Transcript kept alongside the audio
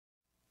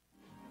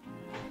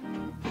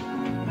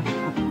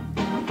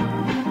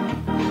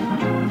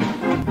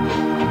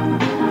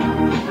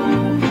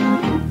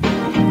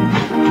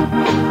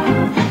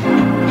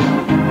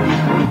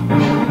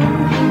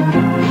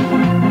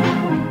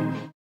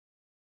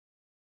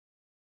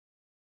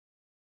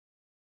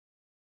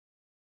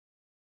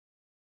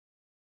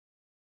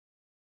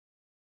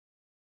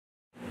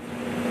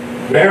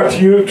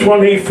Matthew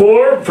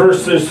 24,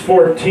 verses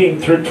 14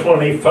 through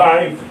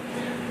 25.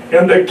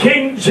 And the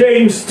King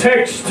James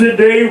text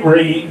today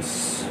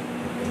reads,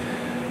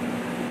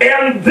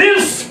 "And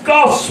this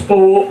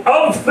gospel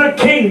of the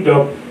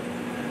kingdom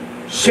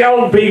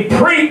shall be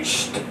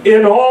preached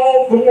in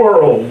all the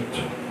world,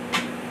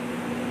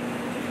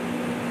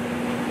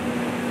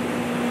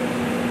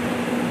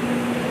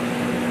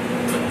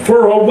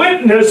 for a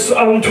witness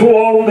unto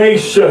all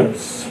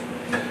nations,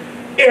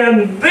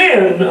 and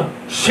then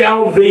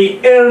shall the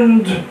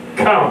end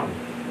come.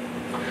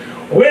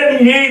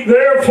 When ye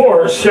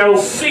therefore shall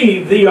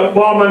see the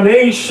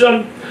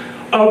abomination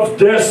of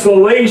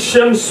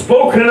desolation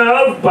spoken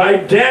of by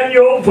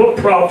Daniel the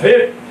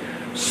prophet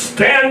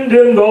stand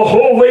in the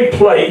holy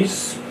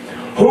place,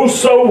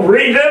 whoso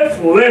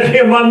readeth, let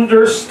him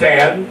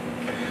understand.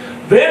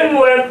 Then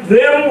let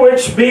them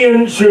which be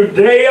in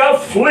Judea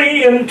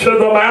flee into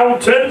the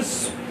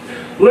mountains.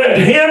 Let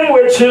him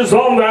which is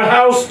on the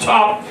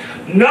housetop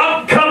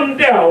not come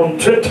down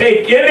to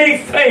take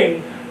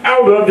anything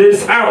out of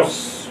his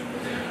house.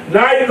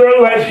 Neither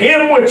let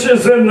him which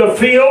is in the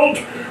field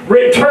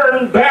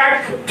return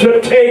back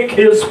to take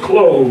his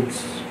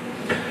clothes.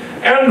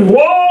 And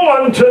woe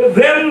unto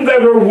them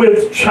that are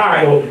with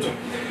child,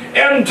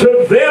 and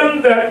to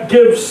them that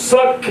give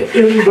suck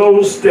in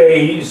those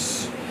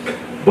days.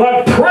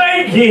 But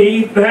pray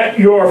ye that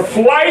your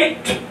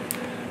flight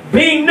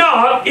be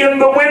not in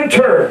the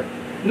winter,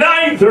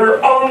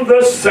 neither on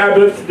the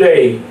Sabbath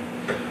day.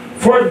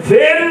 For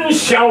then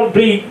shall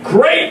be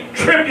great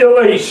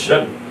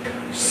tribulation,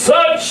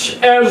 such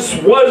as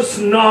was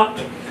not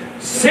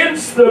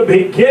since the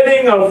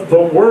beginning of the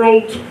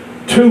world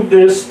to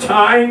this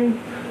time,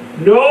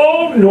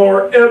 no,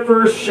 nor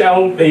ever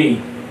shall be.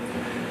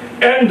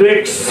 And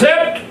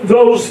except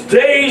those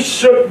days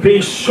should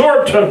be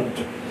shortened,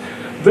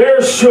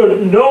 there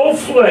should no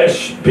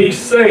flesh be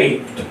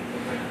saved.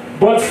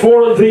 But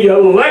for the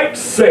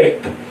elect's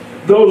sake,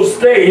 those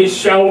days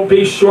shall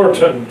be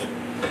shortened.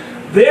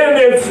 Then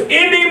if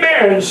any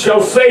man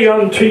shall say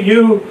unto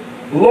you,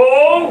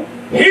 Lo,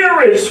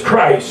 here is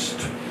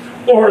Christ,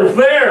 or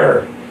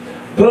there,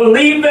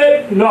 believe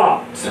it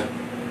not.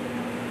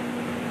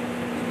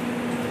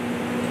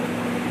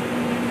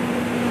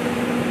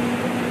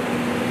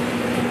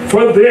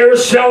 For there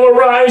shall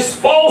arise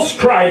false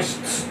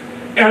Christs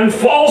and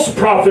false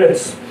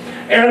prophets,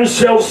 and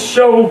shall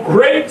show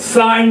great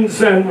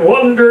signs and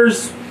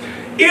wonders,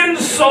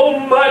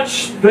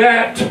 insomuch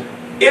that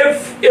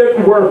if it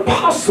were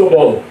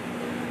possible,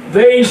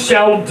 they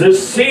shall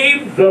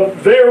deceive the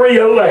very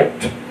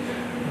elect.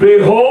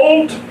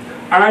 Behold,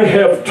 I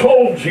have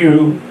told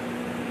you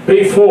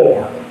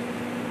before."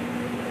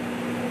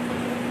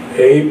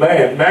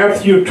 Amen.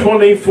 Matthew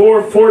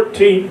 24,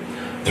 14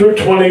 through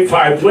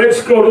 25.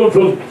 Let's go to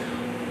the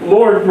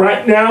Lord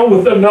right now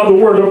with another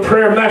word of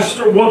prayer.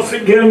 Master, once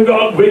again,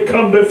 God, we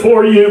come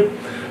before you.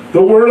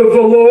 The word of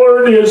the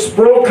Lord is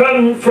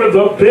broken for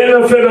the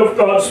benefit of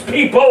God's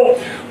people.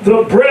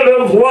 The bread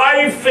of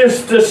life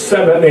is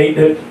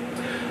disseminated.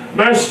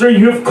 Master,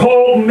 you've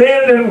called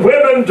men and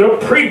women to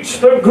preach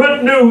the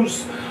good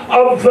news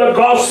of the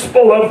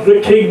gospel of the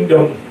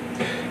kingdom.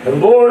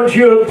 And Lord,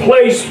 you have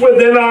placed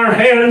within our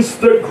hands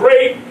the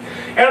great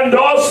and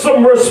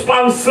awesome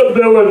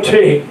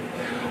responsibility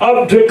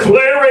of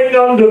declaring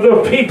unto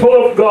the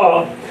people of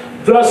God,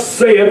 thus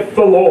saith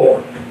the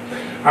Lord.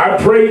 I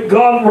pray,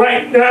 God,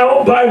 right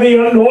now, by the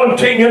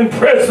anointing and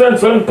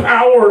presence and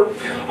power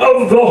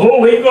of the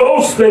Holy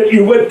Ghost, that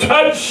you would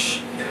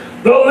touch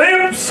the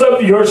lips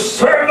of your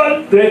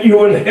servant, that you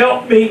would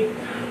help me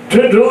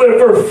to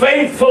deliver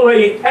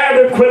faithfully,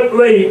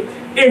 adequately,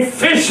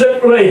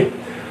 efficiently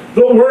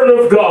the Word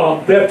of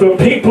God, that the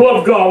people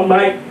of God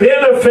might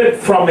benefit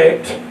from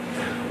it.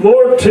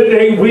 Lord,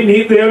 today we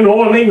need the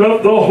anointing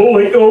of the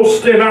Holy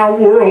Ghost in our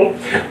world.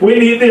 We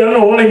need the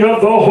anointing of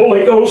the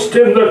Holy Ghost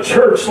in the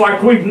church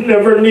like we've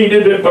never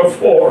needed it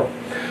before.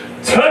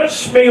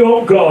 Touch me,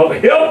 oh God.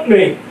 Help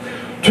me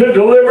to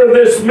deliver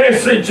this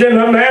message in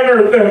a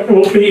manner that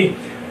will be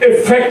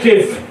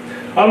effective.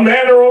 A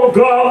manner, oh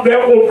God,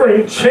 that will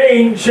bring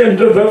change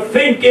into the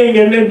thinking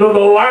and into the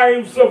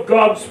lives of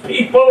God's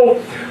people,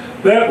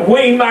 that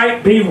we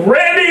might be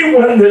ready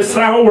when this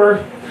hour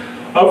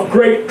of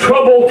great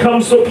trouble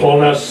comes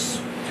upon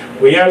us.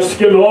 We ask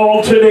it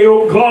all today,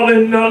 O God,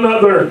 and none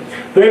other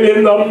than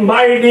in the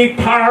mighty,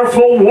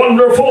 powerful,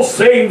 wonderful,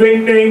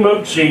 saving name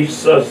of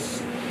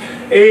Jesus.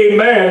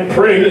 Amen.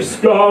 Praise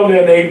God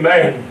and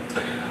amen.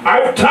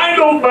 I've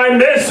titled my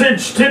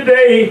message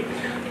today,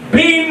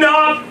 Be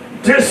Not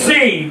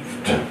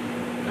Deceived.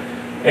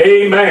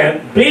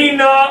 Amen. Be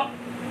not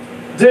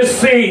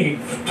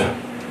deceived.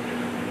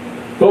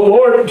 The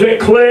Lord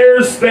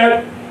declares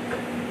that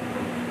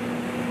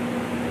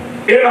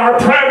in our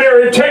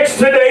primary text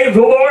today,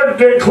 the Lord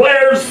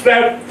declares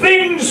that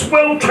things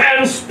will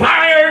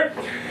transpire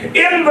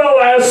in the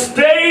last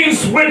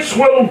days which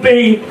will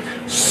be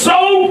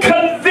so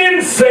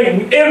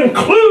convincing,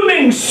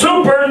 including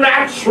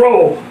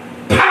supernatural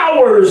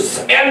powers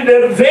and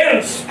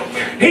events.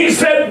 He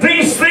said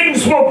these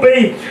things will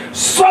be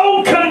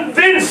so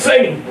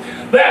convincing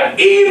that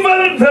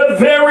even the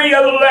very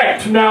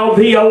elect, now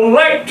the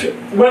elect,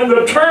 when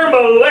the term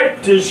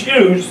elect is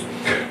used,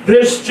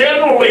 this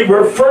generally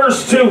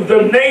refers to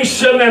the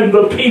nation and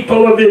the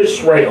people of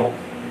Israel.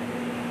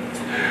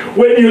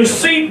 When you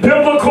see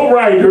biblical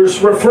writers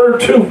refer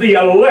to the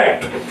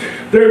elect,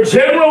 they're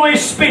generally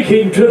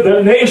speaking to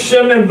the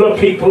nation and the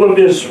people of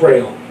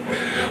Israel.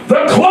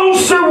 The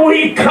closer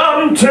we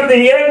come to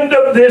the end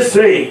of this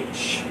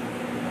age,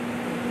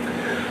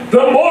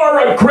 the more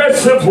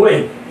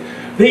aggressively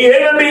the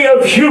enemy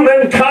of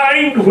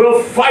humankind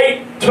will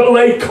fight to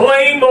lay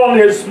claim on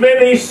as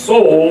many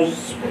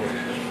souls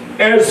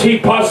as he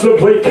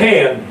possibly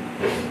can.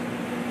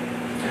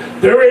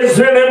 There is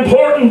an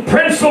important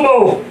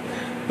principle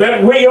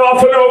that we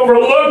often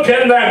overlook,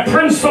 and that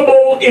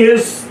principle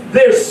is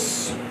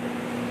this: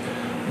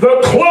 the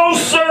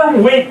closer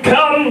we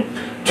come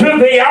to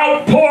the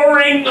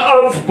outpouring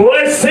of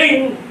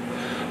blessing,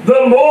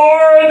 the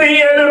more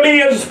the enemy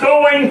is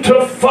going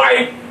to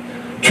fight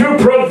to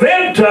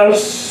prevent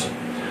us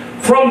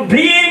from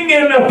being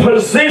in a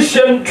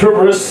position to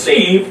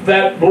receive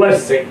that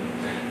blessing.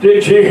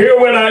 Did you hear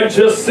what I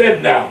just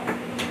said now?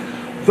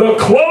 The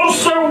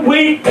closer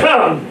we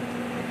come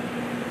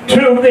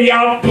to the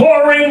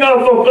outpouring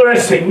of a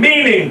blessing,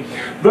 meaning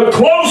the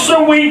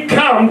closer we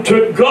come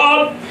to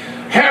God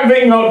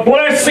having a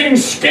blessing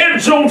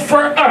scheduled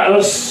for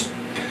us,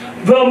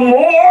 the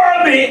more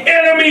the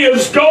enemy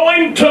is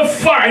going to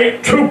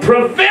fight to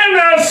prevent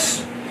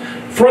us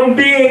from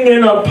being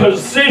in a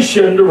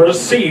position to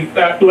receive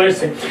that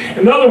blessing.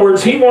 In other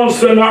words, he wants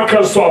to knock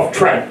us off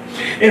track.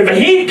 If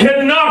he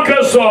can knock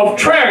us off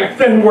track,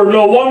 then we're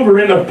no longer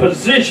in a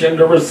position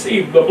to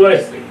receive the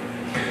blessing.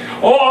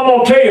 Oh, I'm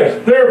going to tell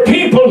you, there are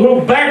people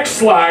who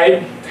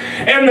backslide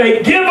and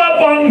they give up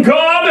on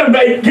God and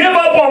they give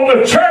up on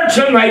the church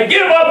and they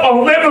give up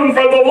on living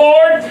for the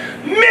Lord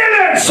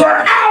minutes or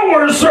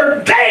hours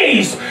or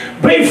days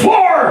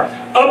before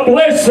a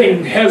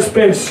blessing has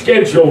been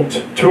scheduled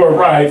to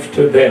arrive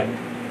to them.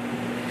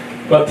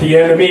 But the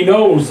enemy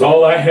knows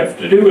all I have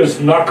to do is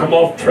knock them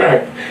off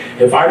track.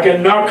 If I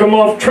can knock them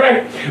off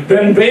track,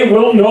 then they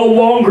will no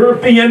longer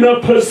be in a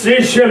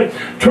position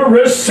to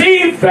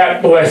receive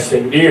that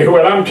blessing. Do you hear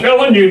what I'm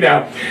telling you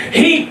now?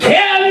 He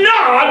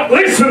cannot,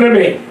 listen to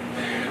me,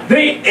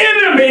 the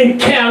enemy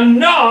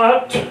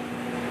cannot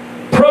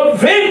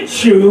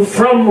prevent you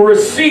from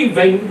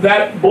receiving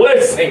that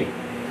blessing.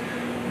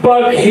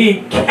 But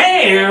he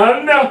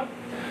can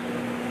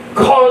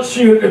cause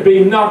you to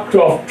be knocked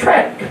off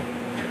track,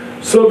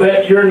 so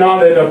that you're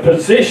not in a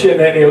position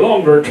any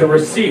longer to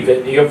receive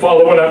it. Do you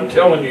follow what I'm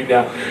telling you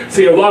now?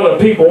 See, a lot of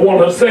people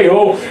want to say,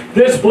 oh,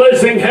 this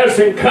blessing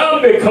hasn't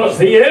come because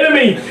the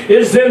enemy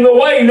is in the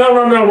way.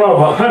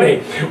 No, honey.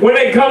 When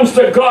it comes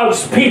to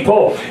God's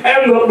people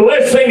and the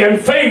blessing and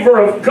favor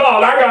of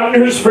God, I got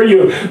news for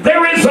you.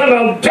 There isn't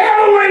a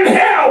devil in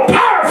hell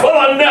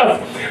powerful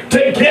enough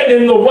to get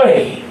in the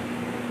way.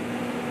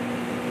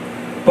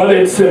 But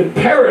it's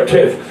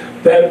imperative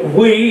that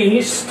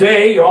we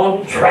stay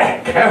on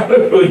track.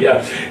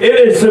 Hallelujah.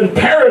 It is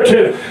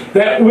imperative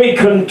that we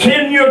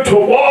continue to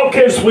walk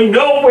as we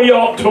know we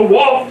ought to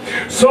walk,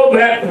 so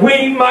that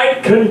we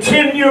might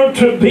continue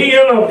to be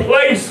in a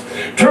place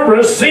to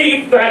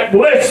receive that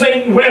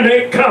blessing when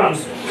it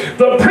comes.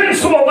 The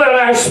principle that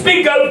I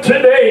speak of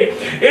today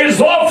is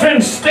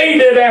often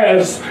stated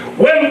as,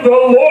 when the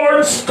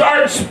Lord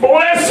starts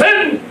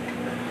blessing,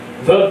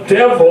 the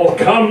devil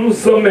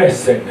comes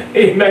a-messing.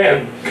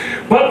 Amen.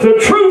 But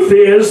the truth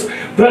is,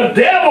 the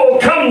devil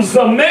comes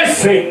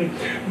a-messing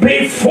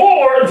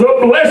before the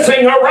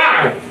blessing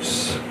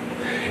arrives,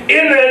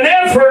 in an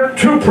effort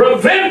to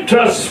prevent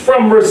us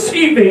from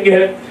receiving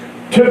it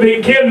to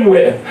begin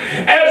with.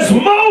 As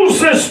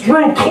Moses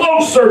drew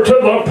closer to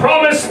the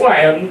promised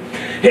land,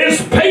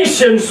 his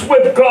patience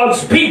with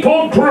God's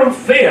people grew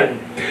thin,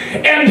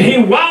 and he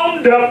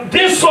wound up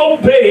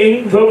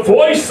disobeying the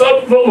voice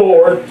of the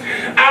Lord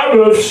out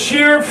of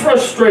sheer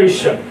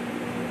frustration.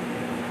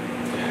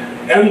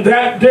 And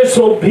that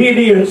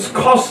disobedience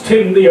cost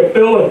him the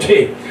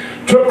ability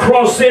to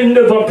cross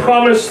into the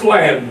promised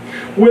land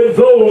with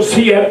those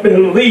he had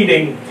been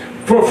leading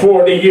for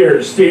 40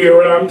 years. Do you hear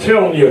what I'm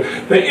telling you?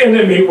 The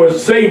enemy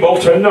was able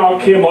to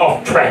knock him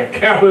off track.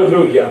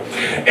 Hallelujah.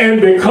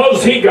 And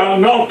because he got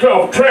knocked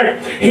off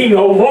track, he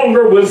no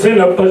longer was in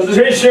a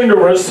position to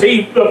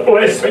receive the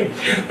blessing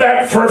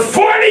that for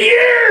 40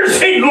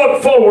 years he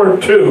looked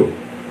forward to.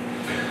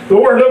 The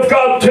Word of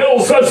God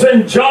tells us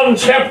in John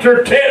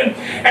chapter 10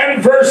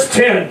 and verse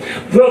 10,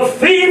 the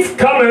thief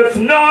cometh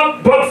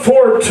not but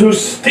for to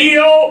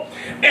steal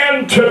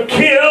and to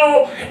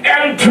kill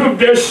and to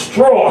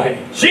destroy.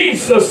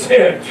 Jesus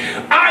said,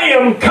 I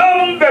am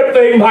come that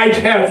they might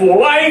have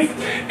life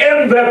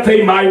and that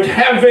they might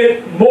have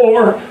it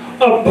more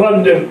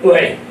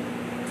abundantly.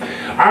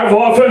 I've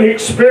often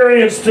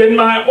experienced in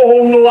my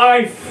own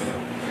life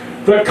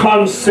the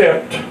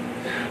concept,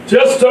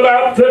 just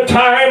about the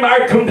time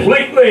I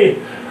completely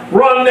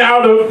run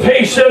out of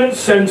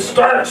patience and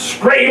start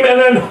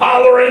screaming and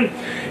hollering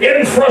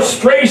in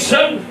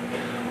frustration,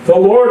 the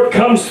Lord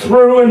comes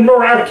through in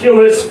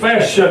miraculous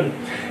fashion,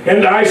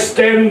 and I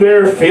stand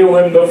there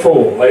feeling the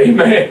fool.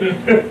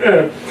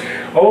 Amen.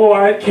 Oh,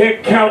 I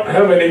can't count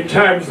how many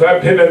times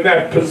I've been in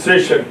that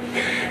position.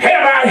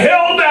 Had I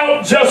held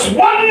out just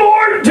one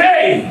more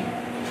day,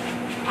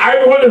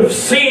 I would have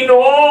seen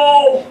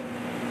all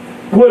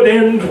would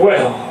end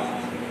well.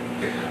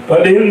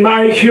 But in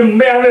my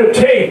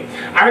humanity,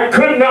 I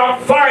could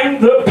not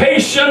find the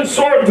patience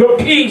or the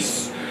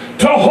peace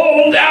to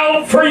hold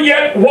out for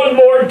yet one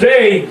more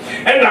day.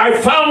 And I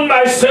found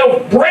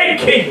myself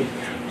breaking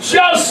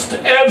just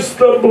as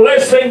the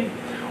blessing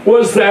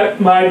was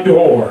at my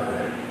door.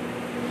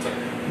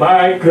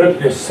 My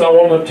goodness, I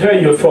want to tell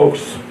you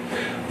folks,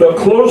 the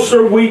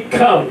closer we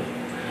come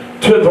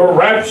to the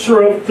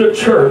rapture of the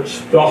church,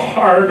 the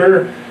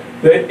harder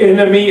the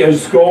enemy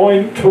is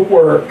going to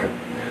work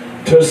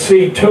to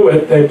see to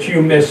it that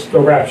you miss the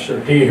rapture.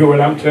 Do you hear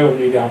what I'm telling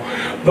you now?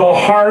 The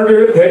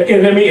harder the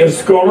enemy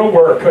is going to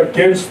work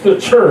against the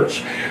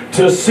church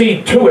to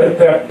see to it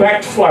that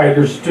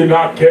backsliders do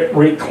not get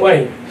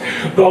reclaimed.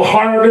 The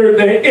harder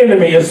the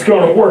enemy is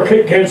going to work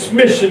against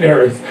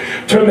missionaries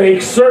to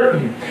make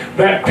certain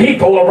that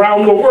people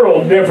around the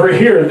world never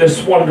hear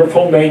this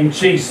wonderful name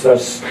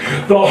Jesus.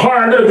 The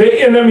harder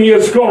the enemy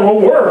is going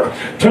to work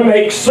to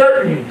make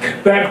certain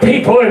that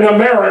people in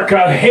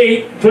America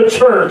hate the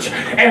church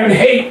and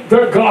hate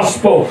the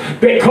gospel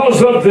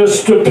because of the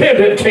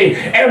stupidity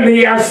and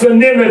the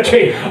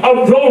asininity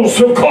of those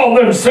who call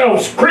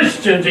themselves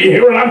Christians. You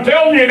hear what I'm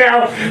telling you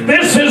now?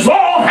 This is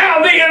all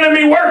how the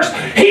enemy works.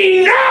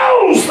 He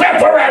knows that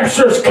the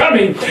rapture's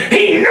coming.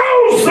 He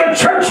knows the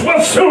church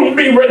will soon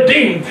be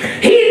redeemed.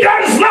 He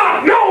does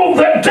not know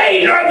the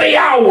day or the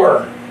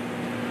hour.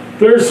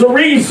 There's a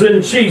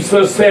reason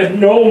Jesus said,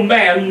 no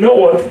man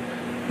knoweth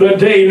the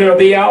day nor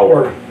the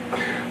hour.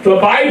 The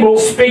Bible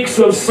speaks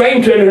of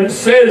Satan and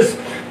says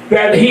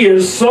that he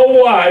is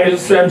so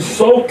wise and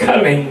so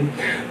cunning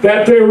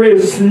that there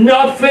is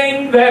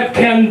nothing that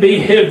can be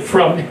hid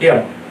from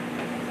him.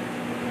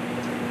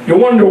 You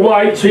wonder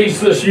why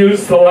Jesus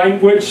used the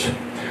language,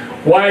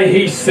 why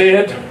he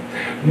said,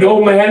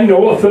 no man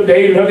knoweth the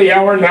day nor the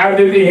hour,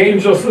 neither the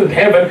angels in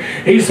heaven.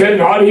 He said,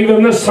 not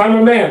even the Son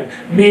of Man,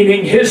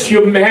 meaning his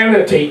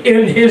humanity.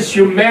 In his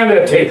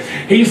humanity,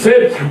 he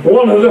said,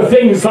 one of the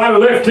things I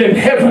left in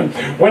heaven,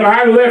 when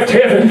I left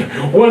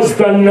heaven, was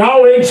the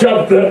knowledge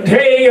of the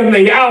day and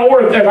the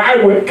hour that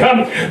I would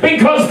come,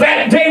 because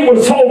that day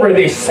was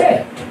already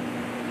set.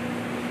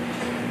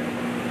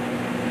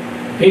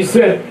 He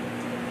said,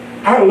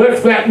 I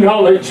left that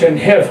knowledge in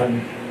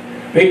heaven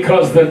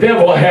because the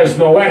devil has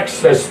no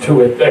access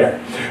to it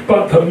there.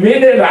 But the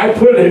minute I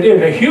put it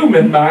in a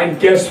human mind,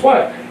 guess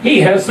what? He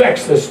has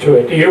access to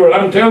it. Do you hear what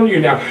I'm telling you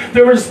now?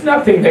 There is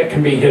nothing that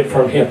can be hid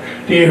from him.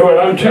 Do you hear what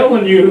I'm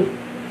telling you?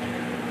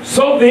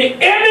 So the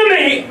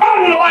enemy,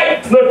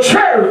 unlike the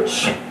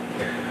church,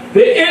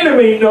 the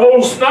enemy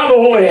knows not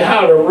only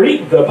how to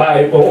read the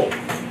Bible,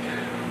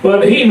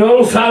 but he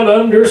knows how to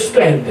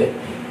understand it.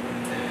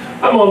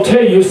 I'm going to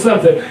tell you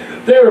something.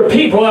 There are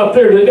people out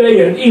there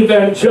today in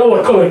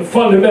evangelical and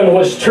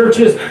fundamentalist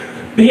churches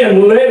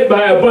being led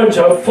by a bunch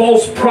of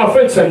false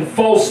prophets and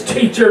false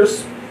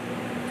teachers.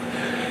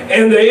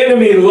 And the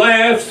enemy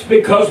laughs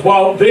because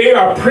while they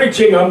are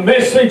preaching a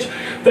message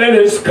that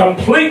is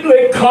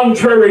completely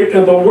contrary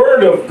to the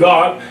Word of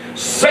God,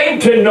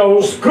 Satan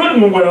knows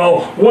good and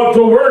well what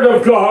the Word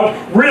of God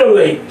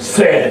really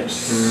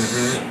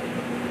says.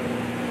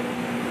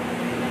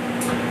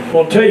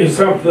 I'll tell you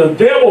something. The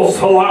devil's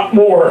a lot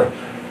more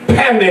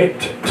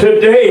panicked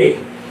today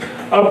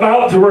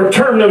about the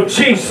return of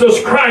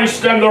Jesus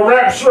Christ and the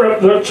rapture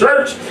of the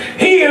church.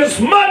 He is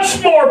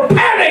much more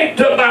panicked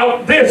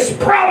about this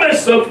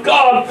promise of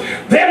God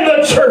than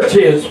the church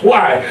is.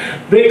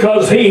 Why?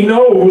 Because he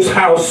knows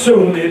how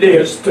soon it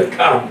is to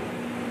come.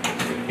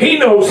 He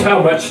knows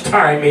how much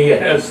time he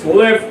has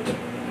left.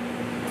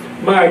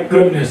 My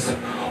goodness.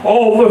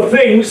 All the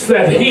things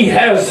that he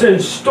has in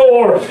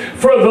store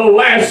for the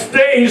last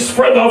days,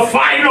 for the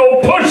final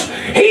push.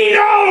 He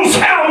knows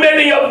how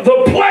many of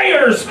the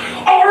players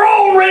are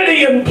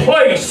already in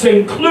place,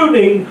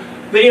 including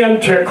the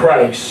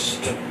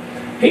Antichrist.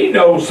 He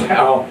knows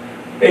how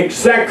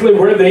exactly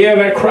where the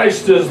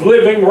Antichrist is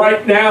living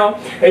right now,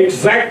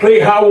 exactly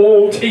how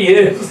old he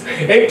is,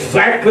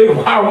 exactly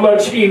how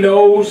much he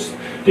knows.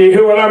 Do you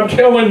hear what I'm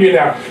telling you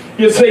now?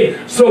 You see,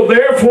 so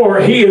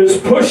therefore he is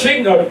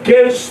pushing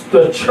against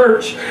the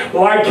church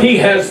like he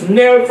has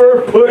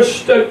never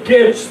pushed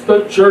against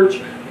the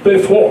church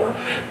before.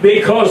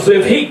 Because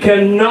if he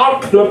can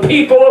knock the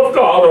people of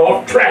God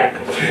off track,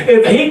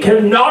 if he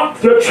can knock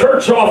the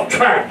church off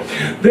track,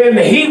 then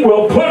he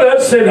will put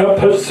us in a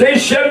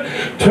position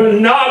to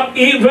not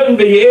even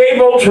be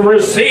able to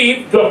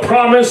receive the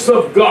promise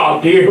of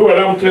God. Do you hear what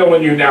I'm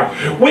telling you now?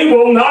 We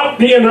will not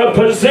be in a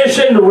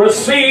position to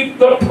receive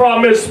the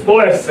promised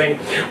blessing.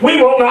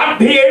 We will not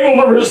be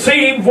able to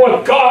receive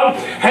what God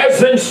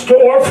has in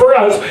store for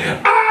us.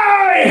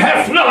 Eye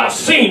have not not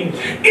seen,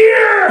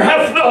 ear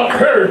hath not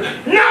heard,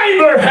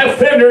 neither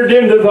hath entered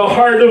into the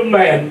heart of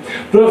man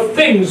the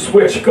things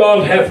which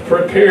God hath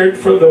prepared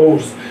for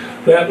those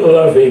that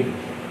love him.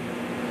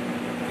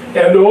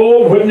 And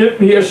oh, wouldn't it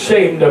be a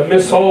shame to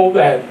miss all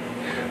that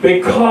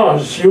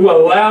because you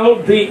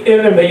allowed the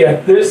enemy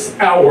at this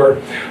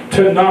hour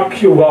to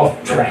knock you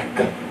off track.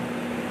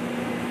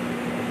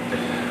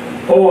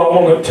 Oh,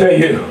 I want to tell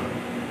you,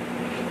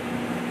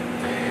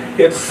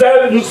 it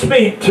saddens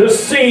me to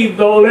see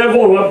the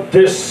level of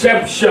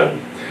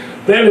deception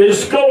that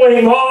is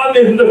going on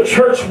in the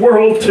church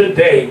world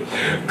today.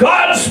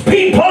 God's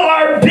people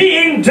are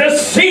being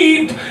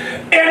deceived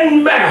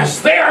en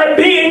masse. They are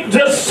being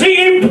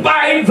deceived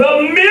by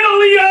the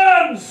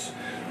millions.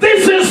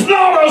 This is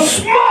not a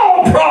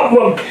small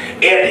problem.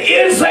 It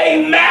is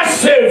a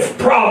massive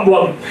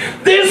problem.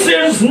 This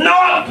is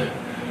not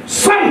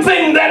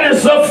something that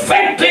is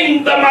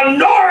affecting the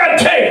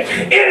minority.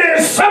 It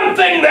is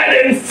something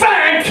that in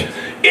fact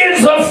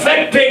is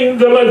affecting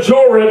the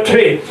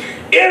majority.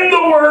 In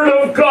the Word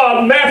of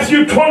God,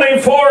 Matthew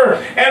 24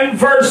 and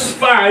verse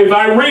 5,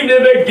 I read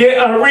it again,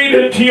 I read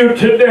it to you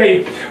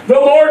today. The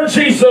Lord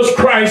Jesus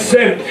Christ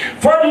said,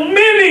 "For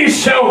many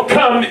shall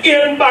come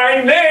in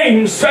my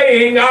name,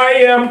 saying, I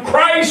am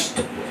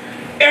Christ,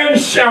 and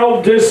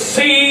shall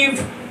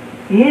deceive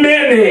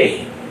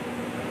many."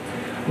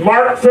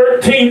 Mark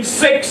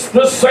 13:6,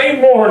 the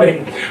same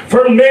morning,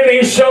 "For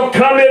many shall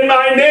come in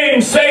my name,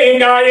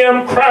 saying, I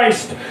am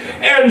Christ,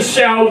 and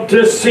shall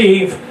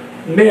deceive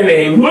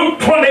many." Luke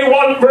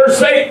 21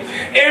 verse 8,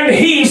 "And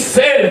he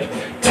said,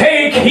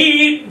 Take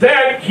heed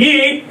that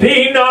ye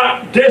be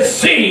not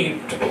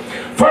deceived.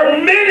 For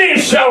many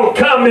shall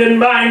come in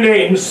my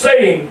name,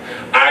 saying,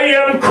 I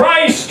am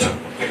Christ,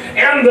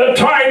 and the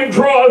time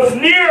draweth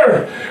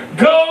near.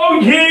 Go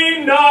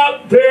ye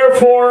not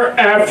therefore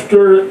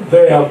after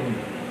them."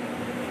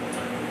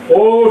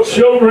 Oh,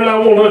 children, I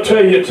want to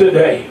tell you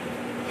today,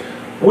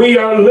 we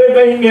are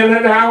living in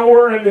an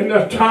hour and in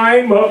a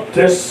time of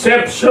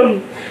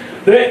deception.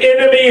 The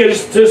enemy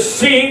is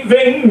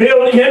deceiving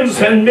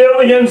millions and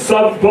millions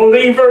of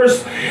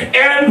believers,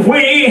 and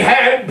we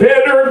had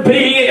better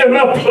be in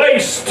a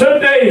place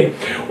today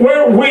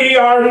where we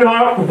are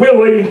not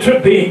willing to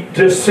be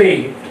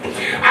deceived.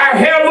 I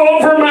have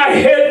over my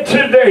head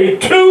today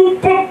 2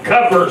 book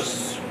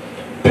covers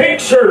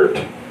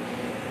pictured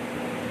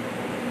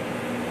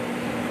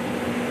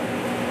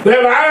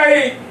that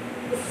I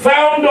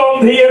found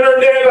on the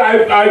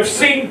internet. I've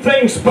seen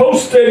things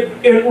posted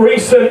in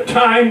recent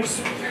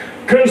times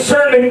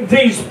concerning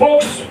these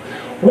books.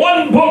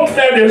 One book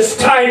that is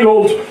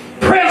titled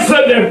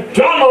President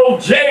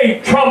Donald J.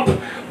 Trump,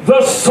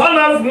 the Son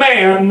of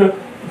Man,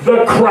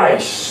 the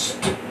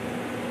Christ.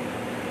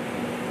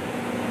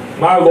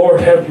 My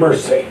Lord have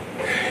mercy.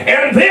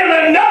 And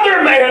then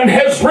another man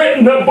has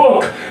written a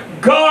book,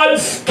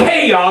 God's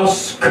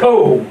Chaos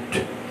Code.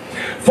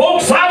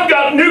 Folks, I've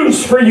got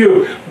news for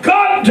you.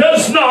 God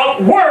does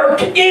not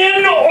work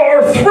in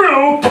or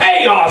through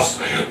chaos.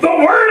 The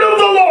word of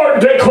the Lord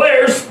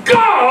declares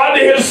God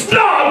is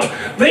not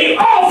the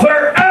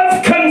author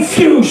of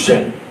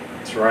confusion.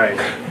 That's right.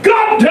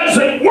 God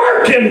doesn't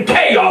work in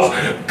chaos.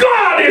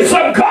 God is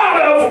a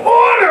God of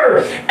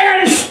order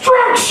and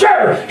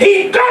structure.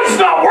 He does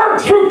not work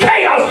through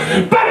chaos.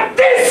 But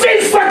this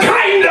is the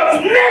kind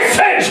of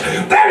message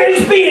that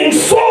is being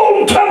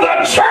sold to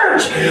the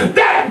church,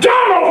 that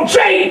Donald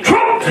J.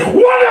 Trump,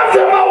 one of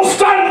the most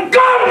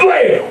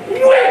ungodly,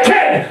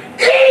 wicked,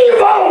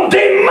 evil,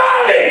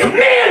 demonic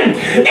men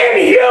in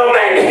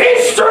human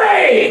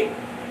history,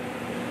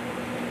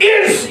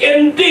 is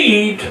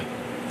indeed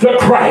the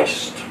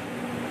Christ.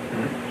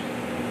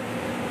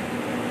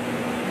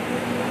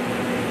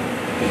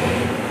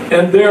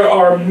 And there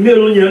are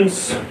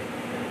millions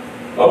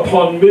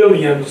upon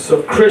millions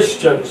of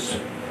Christians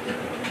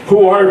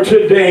who are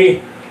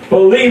today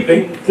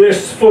believing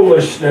this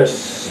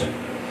foolishness.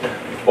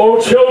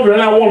 Oh, children,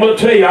 I want to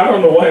tell you, I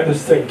don't know why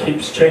this thing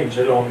keeps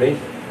changing on me.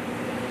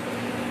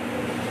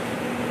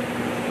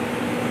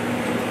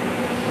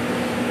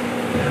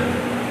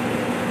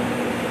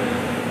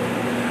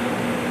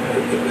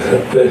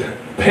 The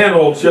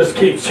panel just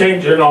keeps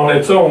changing on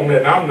its own,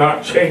 and I'm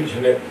not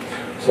changing it.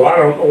 So I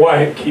don't know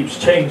why it keeps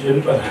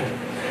changing, but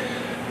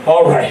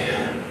all right.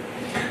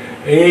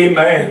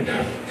 Amen.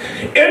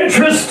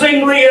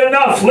 Interestingly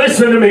enough,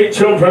 listen to me,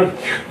 children,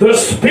 the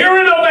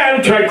spirit of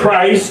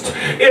Antichrist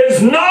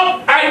is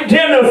not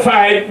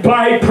identified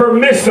by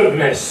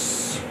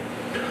permissiveness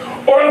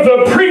or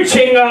the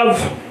preaching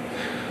of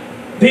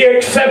the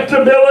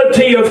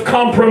acceptability of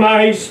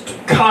compromised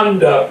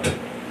conduct.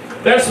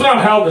 That's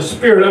not how the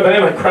spirit of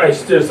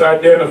Antichrist is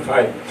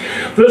identified.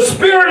 The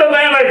spirit of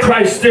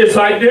Antichrist is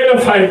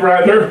identified,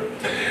 rather,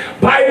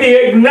 by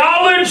the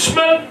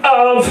acknowledgement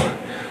of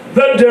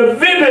the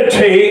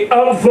divinity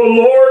of the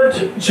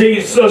Lord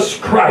Jesus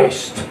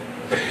Christ.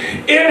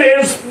 It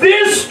is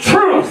this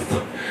truth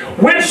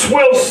which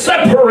will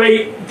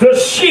separate the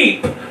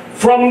sheep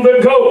from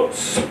the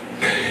goats.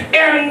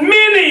 And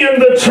many in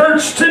the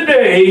church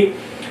today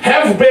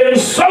have been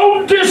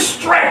so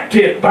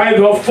distracted by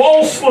the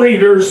false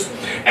leaders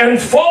and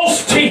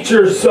false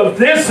teachers of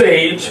this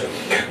age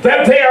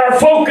that they are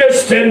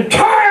focused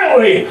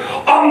entirely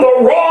on the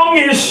wrong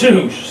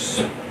issues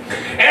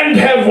and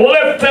have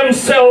left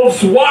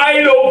themselves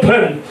wide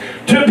open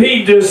to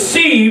be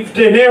deceived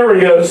in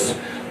areas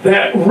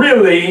that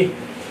really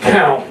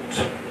count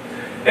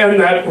and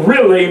that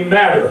really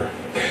matter.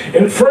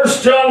 In 1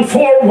 John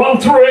 4, 1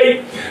 through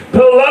 8,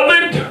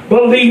 Beloved,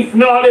 believe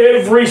not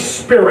every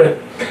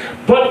spirit,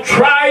 but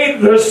try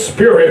the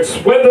spirits,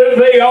 whether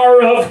they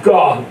are of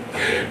God,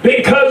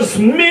 because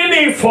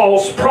many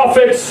false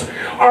prophets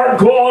are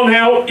gone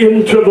out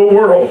into the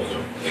world.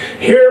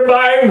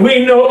 Hereby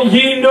know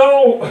ye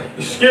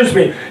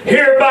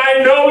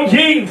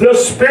the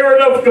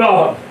Spirit of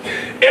God.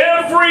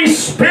 Every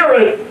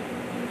spirit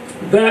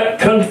that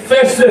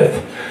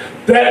confesseth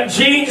that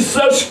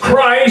Jesus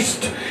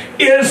Christ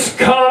is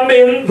come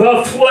in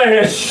the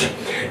flesh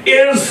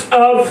is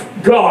of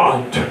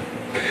God.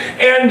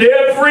 And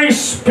every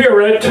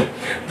spirit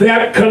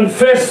that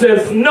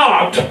confesseth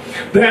not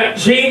that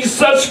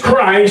Jesus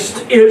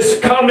Christ is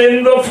come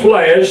in the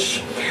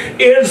flesh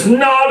is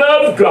not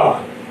of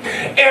God.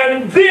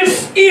 And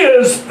this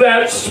is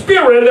that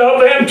spirit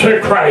of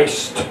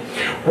Antichrist,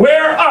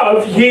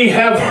 whereof ye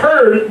have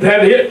heard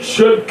that it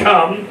should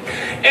come,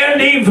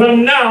 and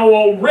even now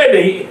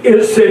already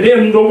is it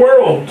in the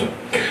world.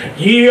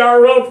 Ye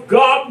are of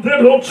God,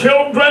 little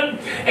children,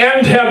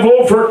 and have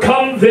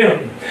overcome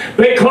them,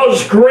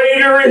 because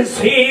greater is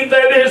he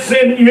that is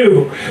in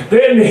you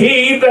than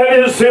he that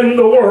is in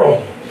the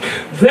world.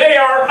 They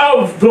are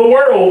of the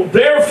world,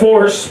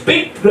 therefore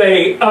speak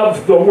they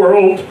of the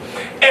world,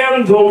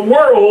 and the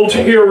world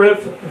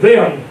heareth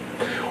them.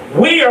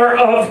 We are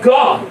of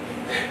God.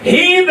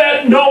 He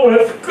that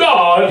knoweth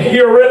God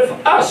heareth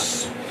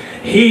us.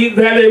 He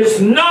that is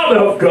not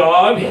of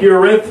God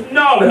heareth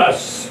not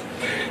us.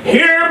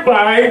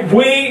 Hereby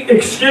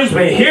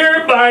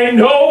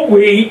know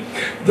we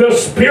the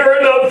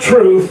spirit of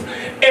truth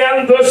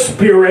and the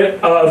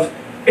spirit of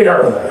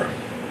error.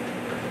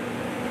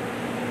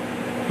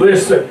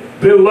 Listen,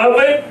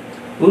 beloved,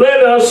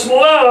 let us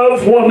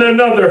love one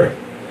another,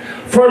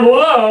 for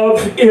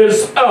love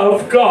is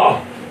of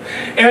God.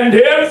 And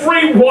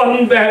every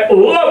one that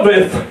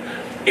loveth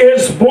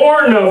is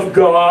born of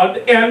God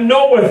and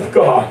knoweth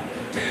God.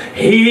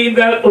 He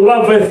that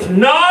loveth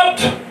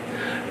not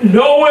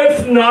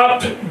knoweth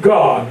not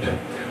God,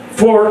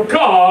 for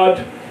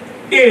God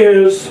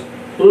is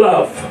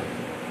love.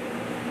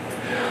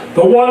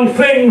 The one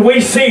thing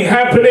we see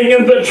happening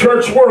in the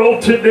church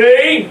world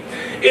today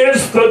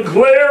is the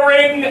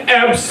glaring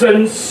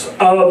absence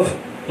of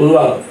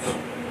love.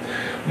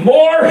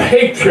 More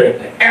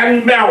hatred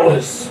and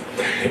malice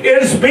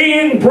is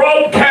being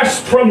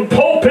broadcast from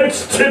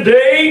pulpits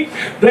today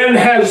than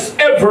has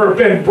ever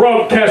been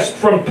broadcast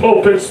from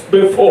pulpits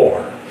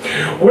before.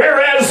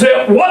 Whereas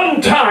at one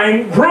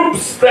time,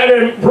 groups that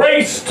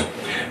embraced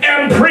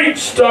and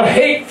preached a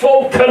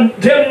hateful,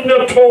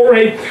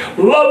 condemnatory,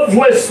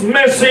 loveless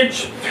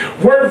message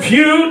were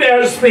viewed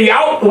as the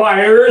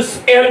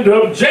outliers and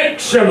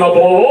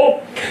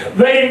objectionable,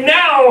 they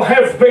now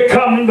have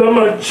become the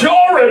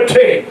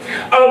majority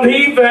of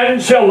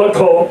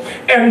evangelical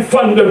and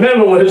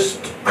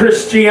fundamentalist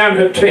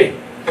Christianity.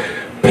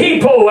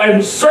 People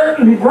and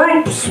certain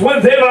groups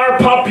within our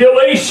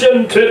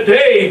population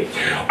today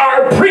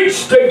are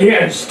preached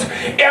against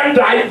and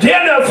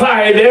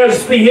identified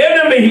as the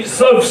enemies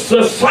of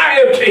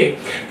society,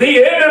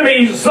 the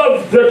enemies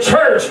of the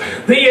church,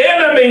 the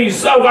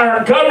enemies of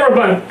our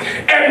government.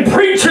 And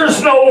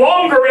preachers no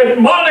longer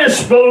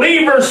admonish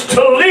believers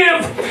to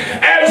live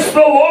as the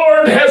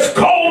Lord has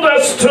called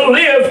us to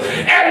live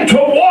and to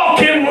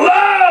walk in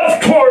love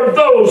toward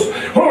those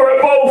who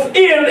are both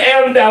in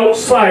and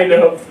outside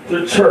of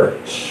the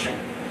church.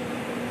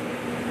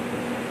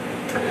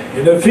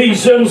 In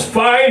Ephesians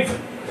 5,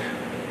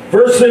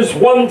 verses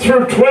 1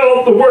 through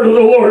 12, the word of the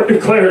Lord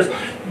declares,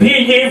 Be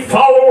ye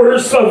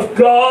followers of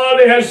God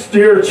as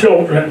dear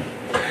children,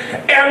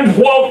 and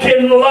walk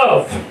in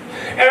love,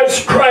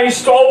 as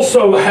Christ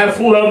also hath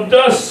loved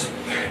us,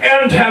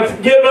 and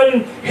hath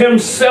given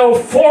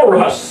himself for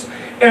us,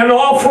 an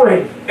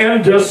offering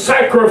and a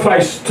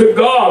sacrifice to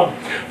God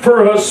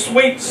for a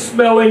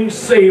sweet-smelling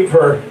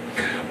savor.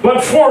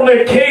 But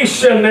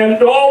fornication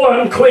and all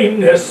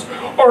uncleanness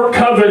or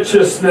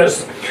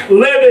covetousness,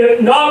 let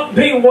it not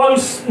be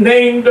once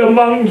named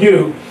among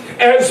you,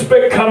 as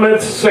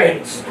becometh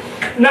saints.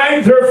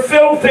 Neither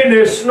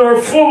filthiness,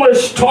 nor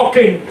foolish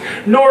talking,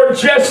 nor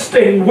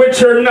jesting,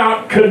 which are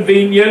not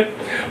convenient,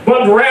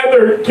 but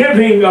rather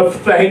giving of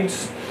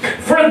thanks.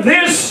 For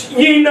this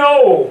ye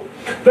know,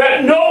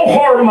 that no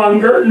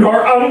whoremonger,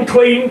 nor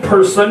unclean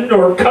person,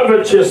 nor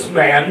covetous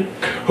man,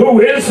 who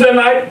is an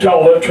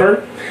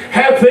idolater,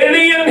 hath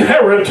any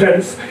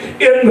inheritance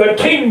in the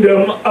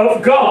kingdom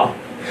of God.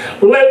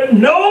 Let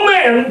no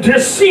man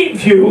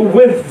deceive you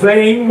with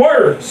vain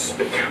words,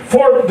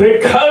 for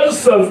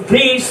because of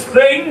these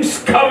things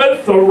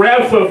cometh the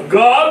wrath of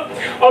God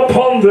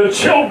upon the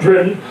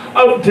children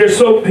of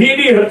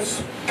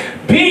disobedience.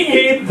 Be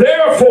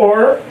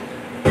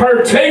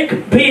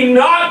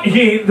not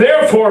ye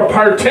therefore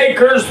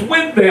partakers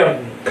with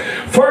them.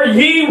 For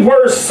ye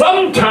were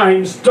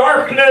sometimes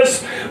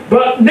darkness,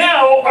 but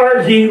now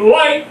are ye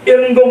light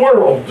in the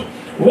world.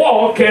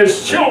 Walk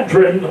as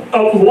children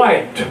of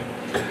light.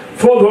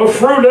 For the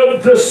fruit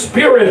of the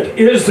Spirit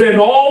is in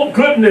all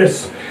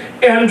goodness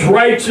and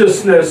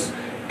righteousness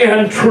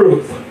and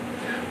truth,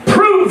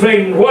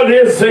 proving what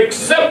is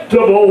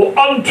acceptable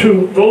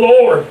unto the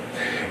Lord,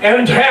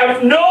 and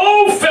have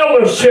no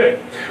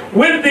fellowship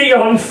with the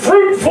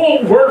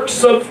unfruitful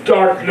works of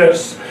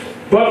darkness,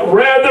 but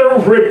rather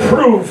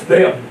reprove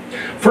them.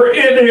 For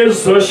it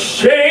is a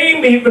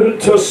shame even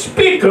to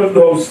speak of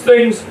those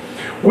things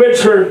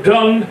which are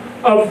done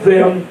of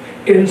them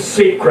in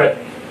secret.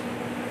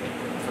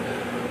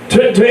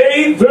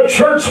 Today the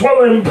church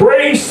will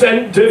embrace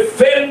and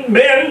defend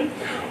men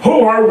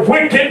who are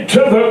wicked to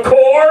the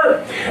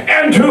core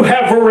and who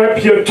have a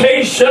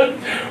reputation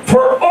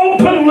for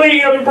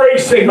openly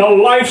embracing a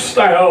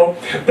lifestyle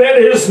that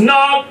is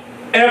not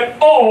at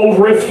all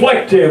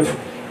reflective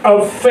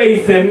of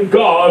faith in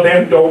God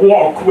and a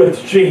walk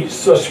with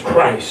Jesus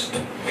Christ.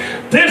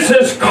 This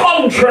is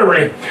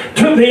contrary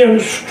to the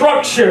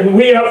instruction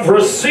we have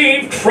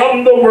received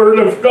from the Word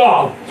of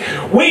God.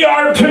 We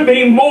are to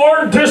be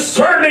more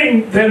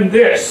discerning than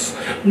this,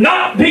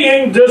 not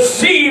being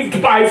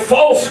deceived by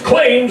false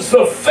claims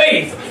of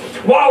faith,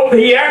 while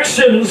the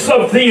actions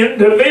of the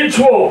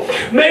individual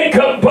make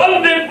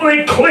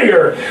abundantly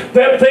clear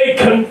that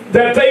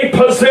they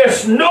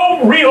possess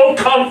no real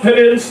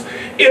confidence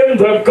in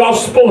the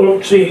gospel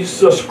of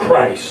Jesus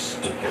Christ.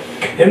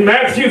 In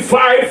Matthew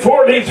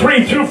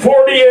 5:43 through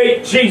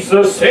 48,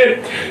 Jesus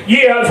said,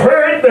 Ye have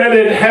heard that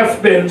it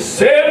hath been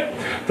said,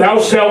 Thou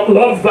shalt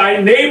love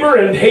thy neighbor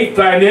and hate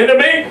thine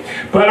enemy.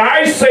 But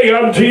I say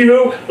unto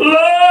you,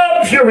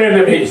 love your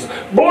enemies.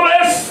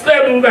 Bless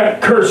them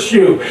that curse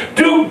you.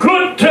 Do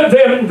good to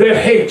them that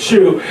hate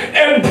you.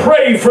 And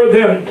pray for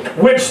them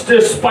which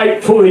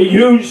despitefully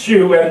use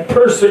you and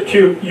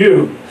persecute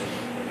you,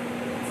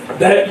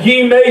 that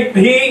ye may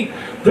be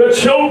the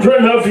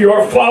children of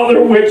your Father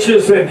which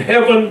is in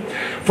heaven.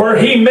 For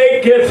he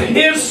maketh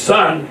his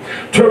sun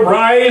to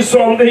rise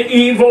on the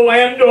evil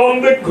and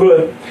on the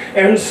good,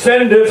 and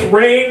sendeth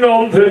rain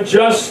on the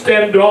just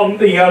and on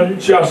the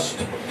unjust.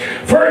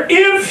 For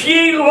if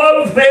ye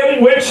love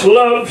them which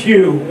love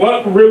you,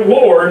 what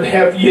reward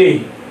have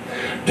ye?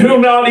 Do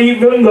not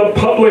even the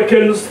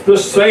publicans the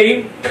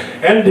same?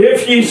 And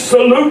if ye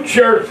salute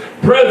your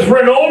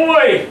brethren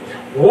only,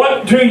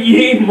 what do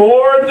ye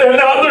more than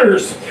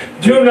others?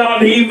 Do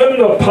not even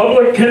the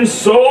publicans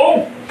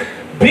so?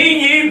 Be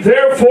ye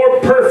therefore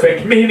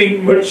perfect,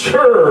 meaning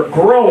mature,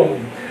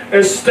 grown,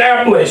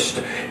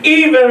 established,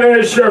 even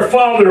as your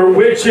Father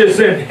which is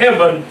in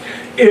heaven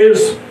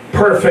is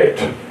perfect.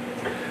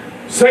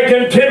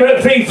 2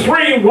 Timothy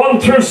 3:1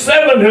 through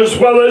 7, as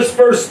well as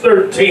verse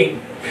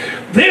 13.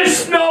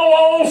 This know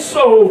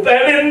also,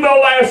 that in the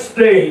last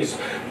days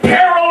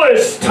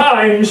perilous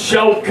times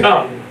shall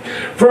come.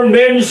 For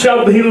men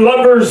shall be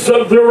lovers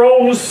of their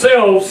own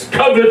selves,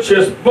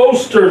 covetous,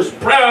 boasters,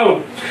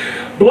 proud,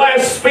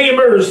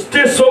 blasphemers,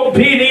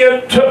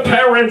 disobedient to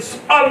parents,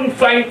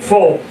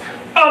 unthankful,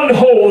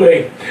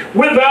 unholy,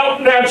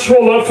 without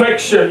natural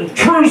affection,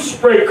 truce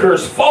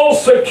breakers,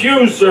 false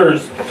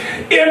accusers,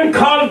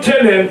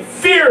 incontinent,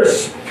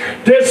 fierce,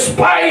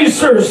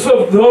 despisers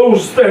of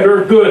those that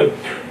are good,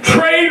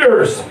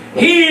 traitors,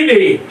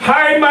 heedy,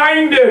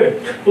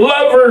 high-minded,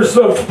 lovers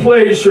of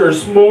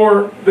pleasures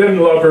more than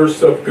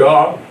lovers of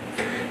God,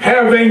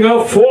 having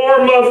a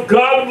form of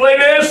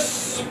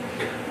godliness,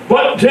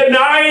 but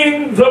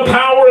denying the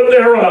power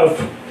thereof.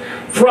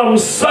 From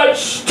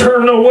such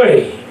turn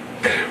away.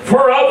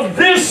 For of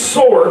this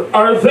sort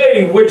are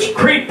they which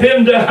creep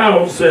into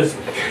houses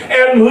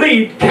and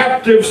lead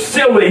captive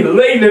silly,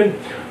 laden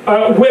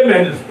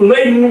women,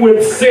 laden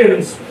with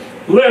sins,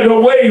 led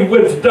away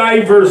with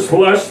divers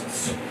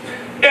lusts,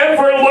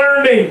 ever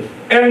learning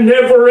and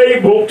never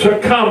able to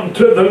come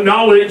to the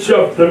knowledge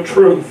of the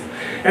truth.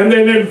 And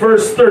then in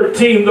verse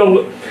 13,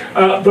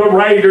 the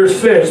writer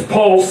says,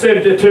 Paul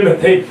said to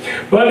Timothy,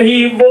 But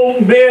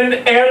evil men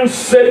and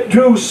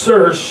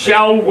seducers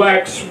shall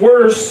wax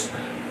worse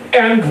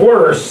and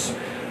worse,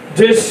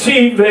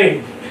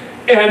 deceiving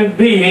and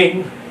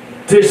being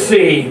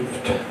deceived.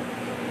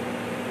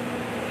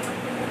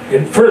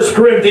 In 1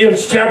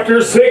 Corinthians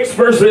chapter 6,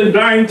 verses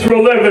 9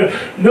 through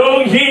 11, Know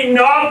ye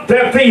not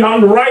that the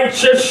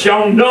unrighteous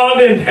shall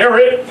not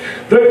inherit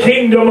the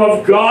kingdom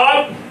of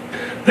God?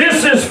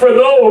 This is for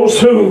those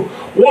who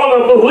want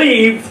to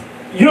believe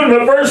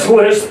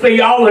universalist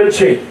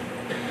theology.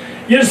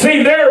 You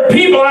see, there are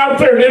people out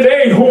there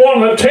today who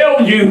want to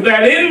tell you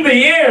that in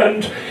the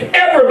end,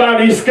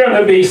 everybody's going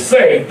to be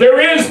saved. There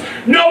is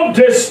no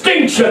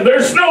distinction.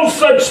 There's no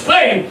such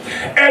thing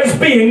as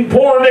being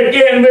born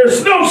again.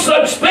 There's no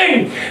such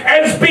thing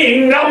as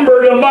being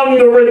numbered among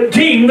the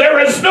redeemed. There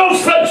is no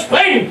such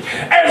thing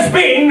as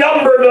being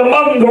numbered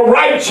among the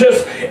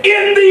righteous.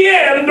 In the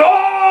end,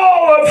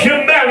 all of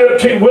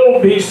humanity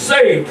will be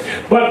saved.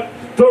 But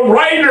the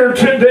writer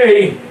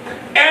today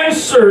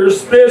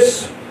answers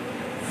this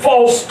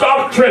false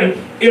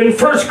doctrine in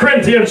 1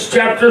 Corinthians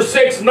chapter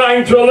 6,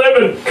 9 to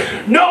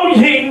 11. Know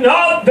ye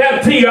not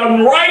that the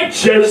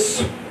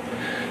unrighteous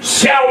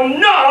shall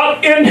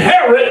not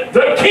inherit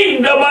the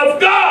kingdom of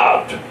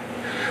God?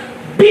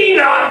 Be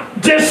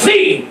not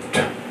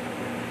deceived.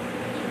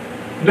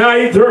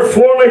 Neither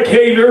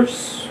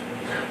fornicators,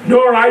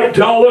 nor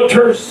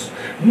idolaters,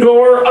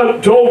 nor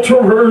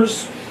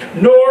adulterers,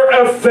 nor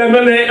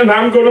effeminate, and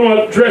I'm going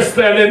to address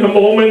that in a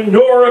moment,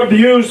 nor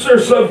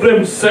abusers of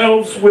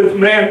themselves with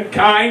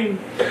mankind,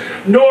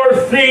 nor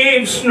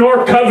thieves,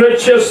 nor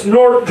covetous,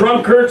 nor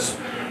drunkards,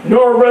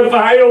 nor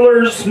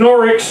revilers,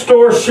 nor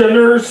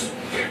extortioners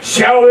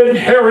shall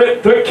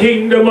inherit the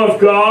kingdom of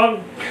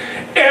God.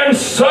 And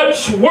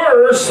such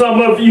were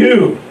some of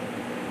you.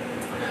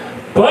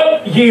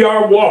 But ye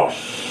are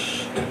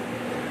washed,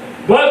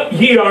 but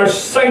ye are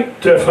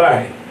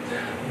sanctified,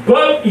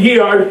 but ye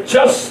are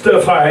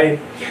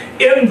justified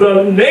in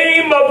the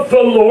name of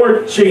the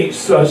Lord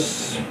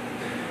Jesus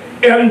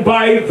and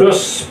by the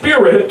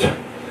Spirit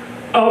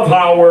of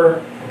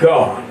our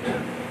God.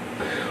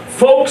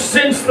 Folks,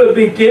 since the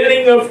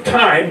beginning of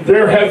time,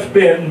 there have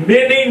been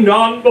many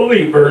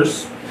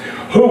non-believers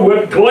who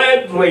would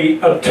gladly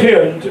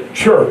attend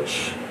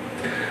church.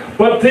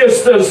 But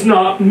this does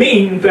not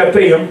mean that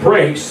they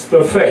embrace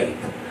the faith.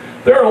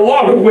 There are a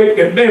lot of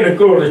wicked men who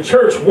go to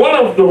church. One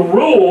of the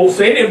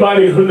rules,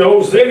 anybody who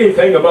knows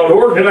anything about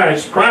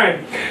organized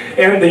crime,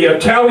 and the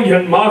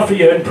Italian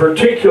mafia in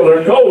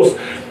particular, knows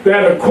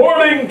that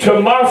according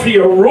to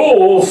mafia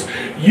rules,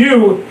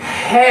 you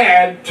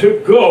had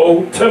to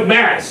go to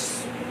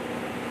Mass.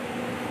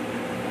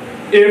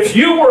 If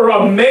you were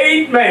a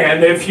made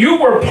man, if you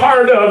were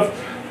part of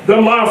the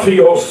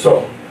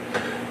mafioso,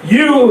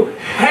 you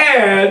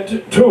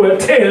had to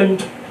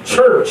attend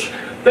church.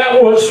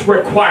 That was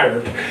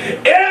required.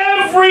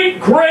 Every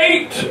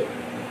great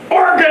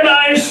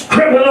organized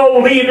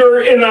criminal leader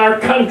in our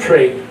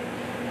country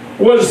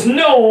was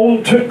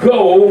known to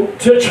go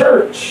to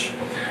church.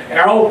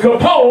 Al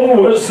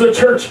Capone was the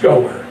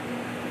churchgoer.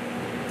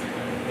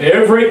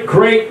 Every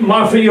great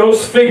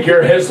mafioso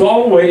figure has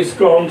always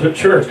gone to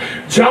church.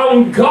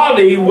 John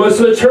Gotti was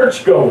a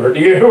churchgoer.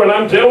 Do you hear what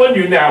I'm telling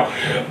you now?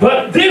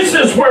 But this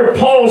is where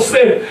Paul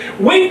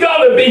said, we got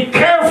to be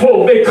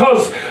careful,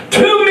 because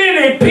too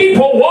many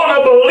people want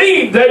to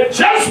believe that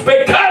just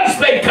because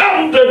they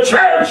come to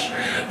church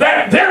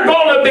that they're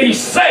going to be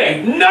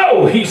saved.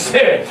 No, he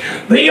said,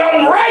 the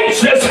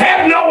unrighteous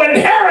have no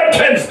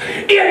inheritance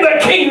in the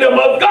kingdom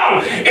of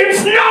God.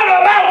 It's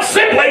not about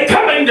simply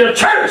coming to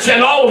church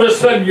and all of a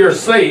sudden you're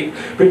saved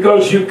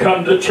because you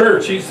come to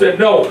church. He said,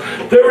 no,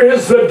 there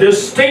is a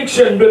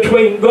distinction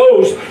between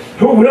those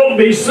who will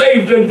be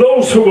saved and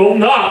those who will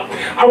not.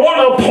 I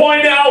want to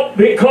point out,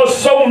 because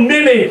so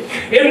many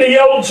in the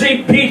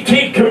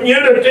LGBT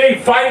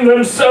community find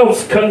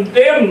themselves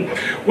condemned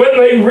when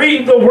they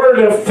read the word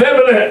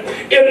effeminate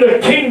in the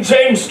King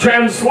James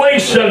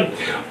translation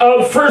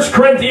of 1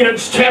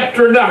 Corinthians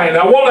chapter 9.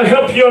 I want to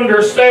help you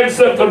understand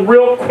something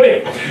real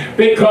quick,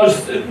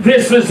 because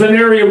this is an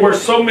area where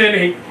so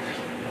many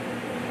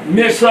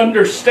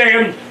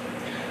misunderstand,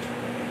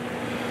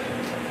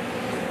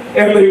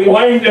 and they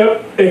wind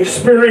up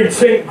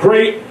experiencing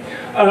great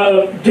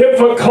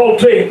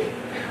difficulty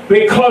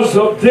because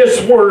of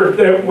this word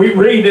that we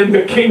read in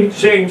the King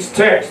James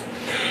text.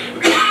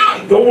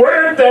 The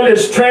word that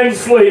is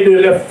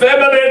translated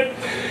effeminate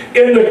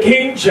in the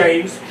King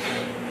James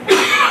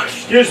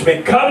excuse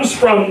me, comes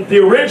from the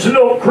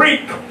original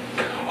Greek,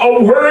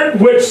 a word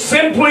which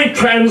simply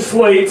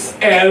translates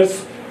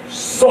as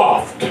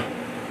soft.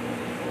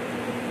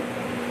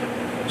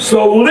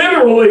 So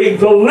literally,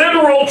 the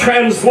literal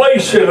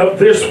translation of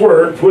this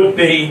word would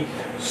be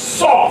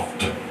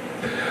soft.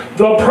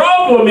 The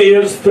problem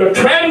is the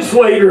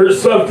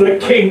translators of the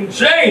King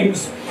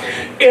James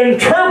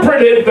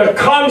interpreted the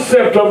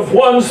concept of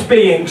one's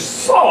being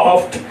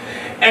soft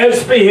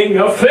as being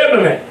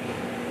effeminate.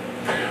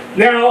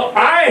 Now,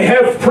 I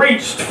have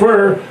preached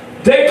for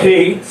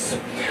decades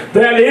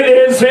that it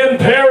is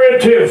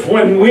imperative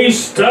when we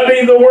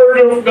study the Word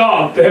of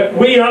God that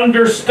we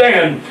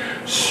understand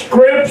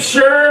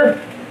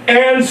Scripture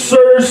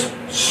answers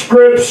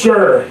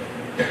Scripture.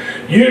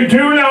 You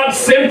do not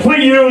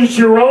simply use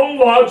your own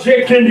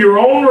logic and your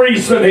own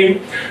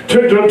reasoning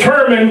to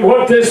determine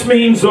what this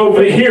means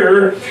over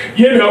here.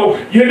 You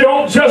know, you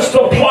don't just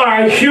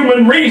apply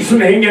human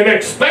reasoning and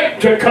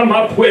expect to come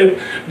up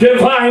with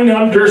divine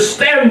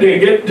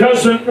understanding. It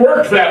doesn't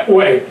work that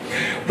way.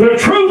 The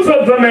truth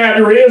of the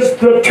matter is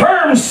the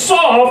term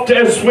soft,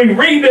 as we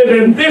read it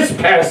in this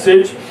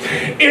passage,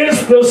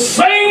 is the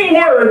same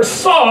word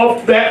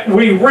soft that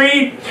we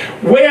read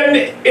when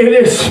it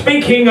is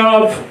speaking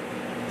of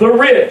the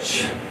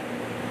rich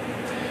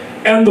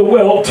and the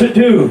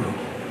well-to-do.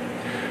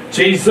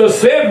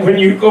 Jesus said, when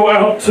you go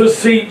out to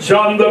see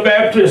John the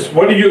Baptist,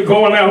 what are you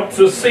going out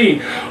to see?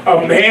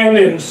 A man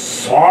in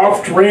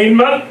soft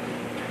raiment?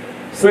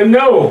 So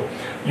no,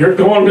 You're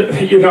going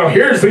to, you know,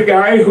 here's the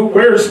guy who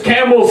wears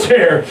camel's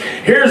hair.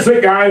 Here's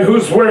the guy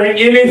who's wearing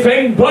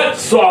anything but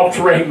soft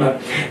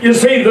raiment. You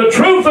see, the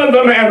truth of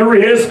the matter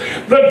is,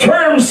 the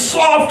term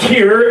soft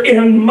here,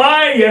 in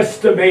my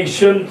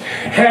estimation,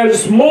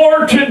 has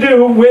more to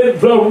do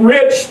with the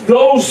rich,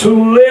 those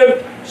who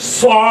live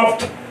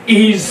soft,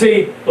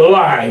 easy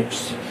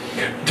lives.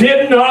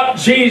 Did not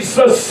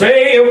Jesus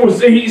say it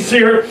was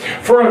easier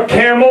for a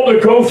camel to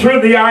go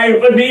through the eye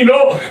of a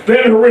needle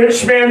than a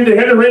rich man to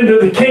enter into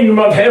the kingdom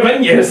of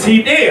heaven? Yes,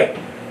 he did.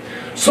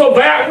 So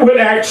that would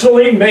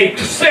actually make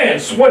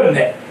sense, wouldn't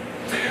it?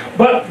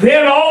 But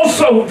then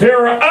also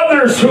there are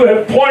others who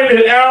have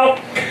pointed out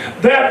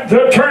that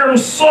the term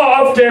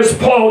soft, as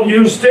Paul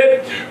used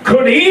it,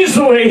 could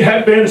easily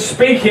have been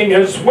speaking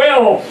as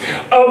well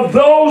of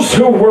those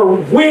who were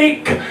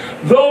weak,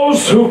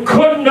 those who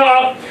could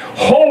not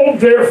hold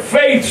their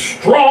faith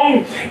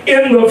strong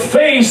in the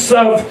face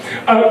of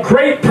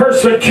great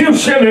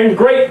persecution and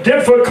great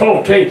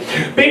difficulty.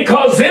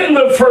 Because in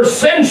the first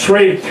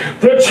century,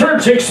 the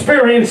church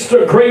experienced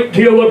a great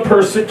deal of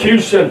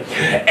persecution.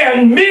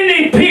 And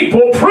many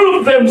people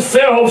proved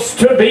themselves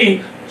to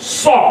be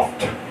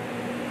soft.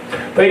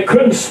 They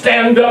couldn't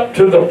stand up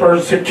to the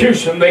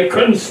persecution. They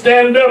couldn't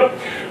stand up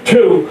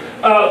to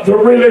the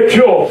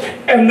ridicule.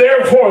 And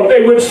therefore,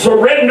 they would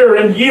surrender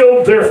and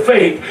yield their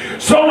faith.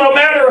 So no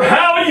matter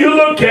how you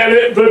look at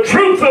it, the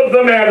truth of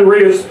the matter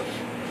is,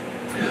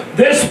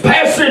 this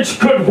passage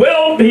could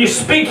well be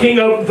speaking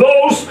of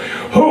those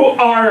who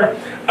are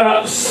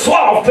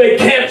soft. They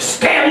can't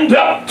stand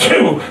up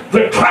to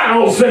the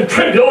trials and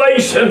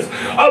tribulations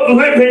of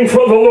living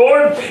for the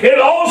Lord. It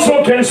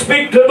also can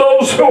speak to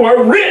those who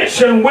are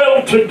rich and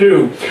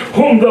well-to-do,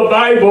 whom the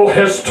Bible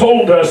has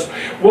told us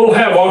will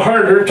have a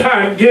harder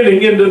time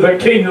getting into the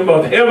kingdom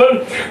of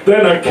heaven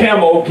than a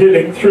camel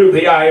getting through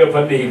the eye of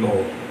a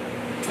needle.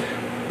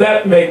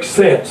 That makes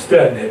sense,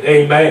 doesn't it?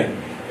 Amen.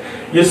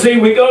 You see,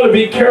 we got to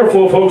be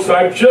careful, folks.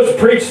 I've just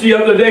preached the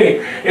other day.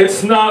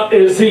 It's not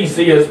as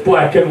easy as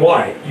black and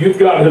white. You've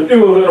got to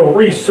do a little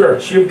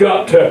research. You've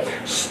got to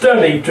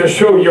study to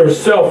show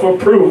yourself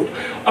approved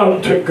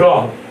unto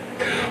God.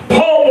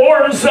 Paul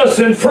warns us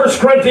in 1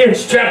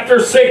 Corinthians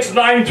chapter 6,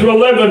 9 to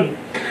 11,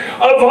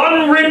 of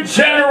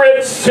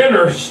unregenerate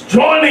sinners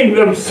joining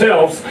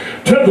themselves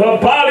to the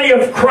body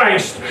of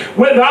Christ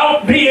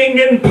without being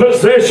in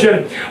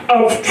possession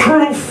of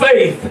true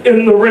faith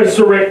in the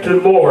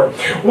resurrected Lord.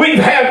 We've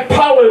had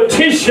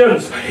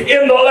politicians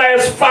in the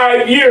last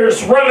 5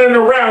 years running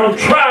around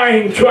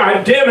trying to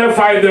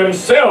identify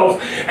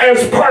themselves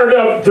as part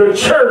of the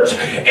church,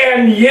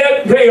 and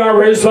yet they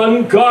are as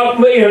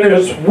ungodly and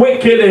as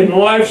wicked in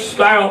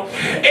lifestyle,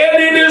 and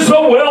it is a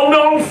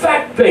well-known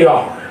fact they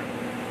are.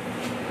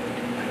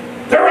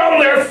 They're on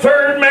their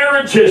third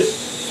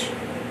marriages.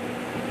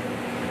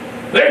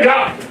 They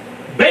got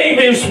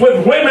babies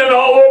with women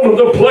all over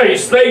the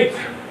place. They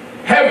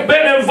have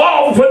been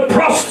involved with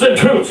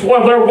prostitutes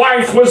while their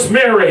wife was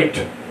married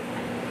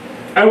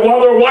and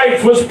while their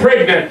wife was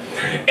pregnant.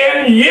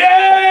 And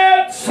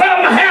yet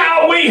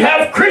somehow we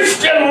have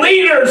Christian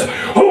leaders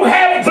who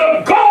have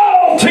the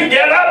gall to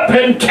get up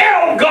and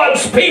tell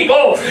God's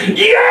people,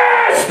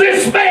 yes,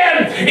 this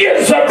man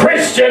is a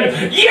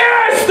Christian.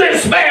 Yes,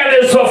 this man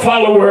is a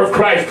follower of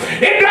Christ.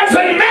 It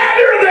doesn't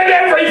matter that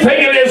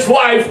everything in his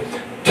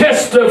life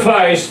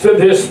testifies to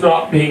this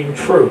not being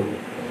true.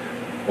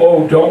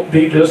 Oh, don't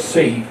be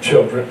deceived,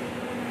 children.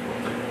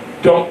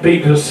 Don't be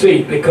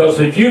deceived, because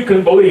if you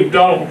can believe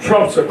Donald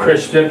Trump's a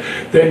Christian,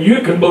 then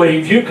you can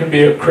believe you can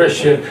be a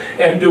Christian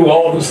and do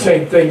all the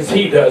same things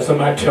he does.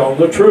 Am I telling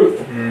the truth?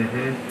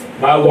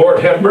 Mm-hmm. My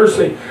Lord, have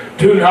mercy.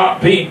 Do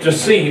not be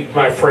deceived,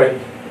 my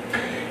friend.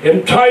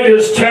 In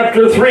Titus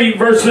chapter 3,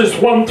 verses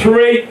 1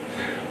 through 8,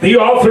 the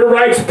author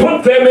writes,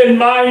 put them in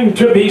mind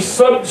to be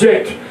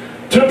subject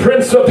to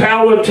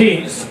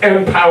principalities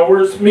and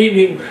powers,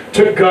 meaning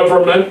to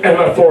government and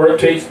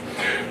authorities,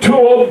 to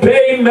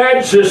obey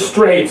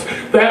magistrates,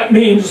 that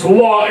means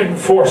law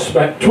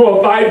enforcement, to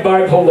abide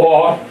by the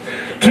law,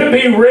 to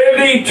be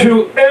ready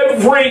to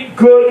every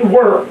good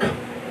work,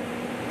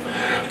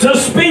 to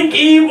speak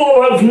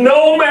evil of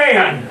no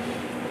man.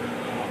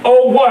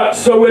 Oh, what?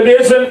 So it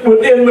isn't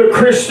within the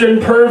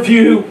Christian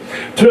purview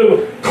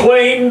to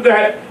claim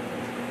that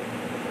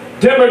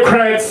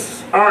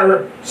Democrats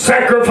are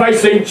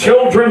sacrificing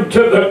children to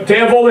the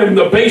devil in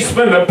the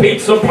basement of a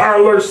pizza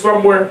parlor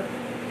somewhere?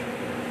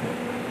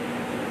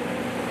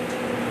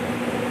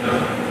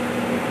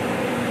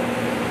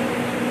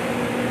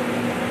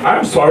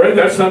 I'm sorry,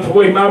 that's not the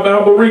way my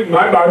Bible reads.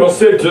 My Bible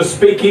said to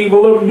speak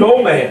evil of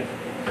no man.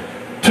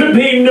 To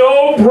be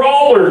no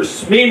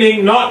brawlers,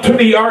 meaning not to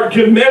be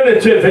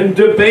argumentative and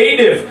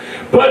debative,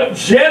 but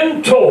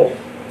gentle,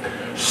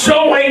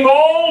 showing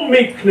all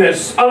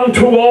meekness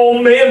unto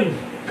all men.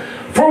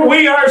 For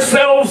we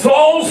ourselves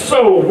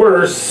also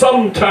were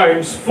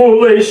sometimes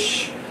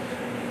foolish,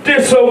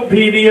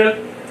 disobedient,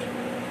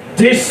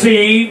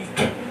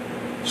 deceived,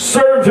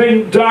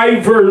 serving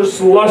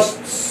divers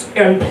lusts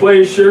and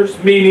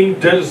pleasures, meaning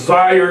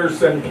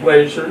desires and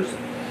pleasures,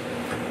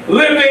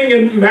 living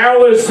in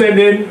malice and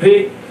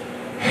envy,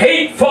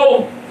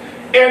 hateful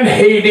and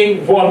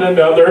hating one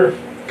another.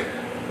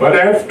 But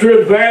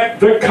after that,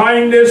 the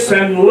kindness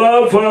and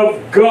love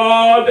of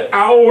God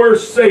our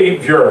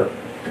Savior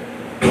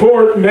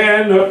toward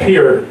man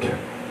appeared,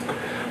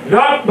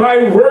 not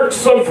by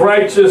works of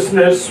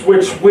righteousness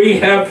which we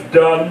have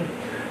done,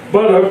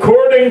 but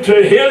according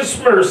to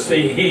his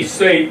mercy he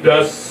saved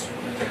us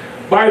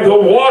by the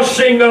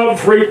washing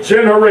of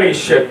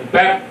regeneration,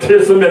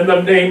 baptism in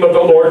the name of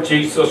the Lord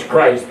Jesus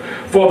Christ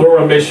for the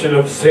remission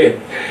of sin,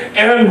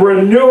 and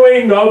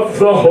renewing of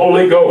the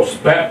Holy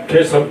Ghost,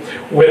 baptism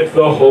with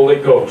the Holy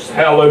Ghost.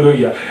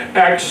 Hallelujah.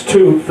 Acts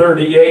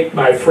 2:38,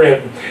 my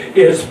friend,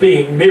 is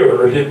being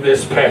mirrored in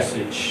this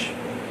passage.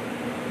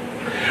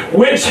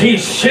 Which he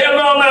shed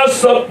on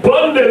us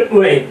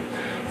abundantly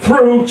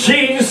through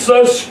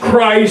Jesus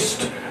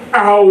Christ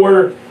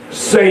our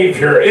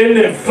Savior. Isn't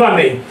it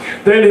funny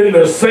that in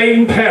the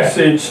same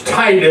passage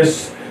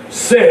Titus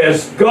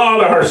says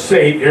God our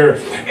Savior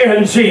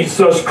and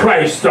Jesus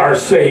Christ our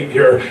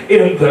Savior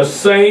in the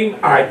same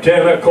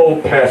identical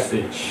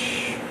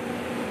passage?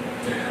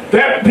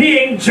 That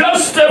being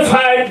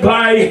justified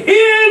by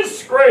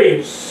his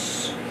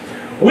grace,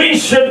 we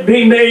should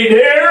be made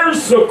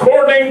heirs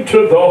according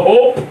to the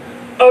hope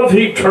of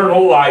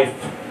eternal life.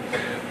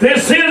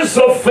 This is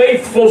a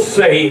faithful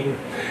saying,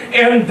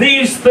 and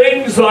these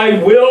things I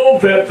will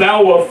that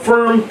thou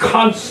affirm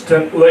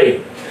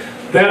constantly,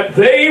 that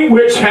they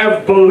which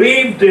have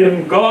believed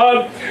in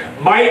God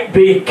might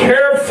be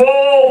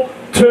careful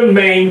to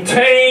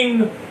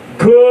maintain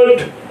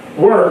good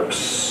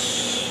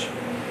works.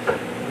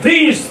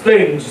 These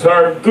things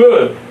are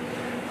good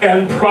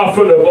and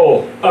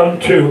profitable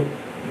unto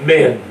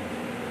men.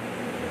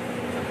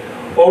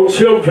 Oh,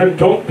 children,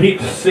 don't be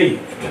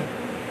deceived.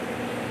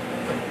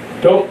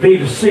 Don't be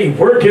deceived.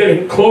 We're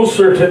getting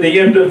closer to the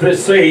end of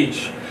this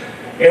age,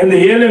 and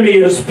the enemy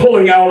is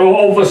pulling out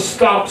all the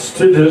stops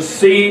to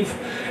deceive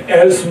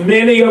as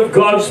many of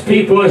God's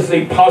people as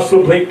he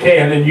possibly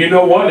can. And you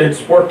know what?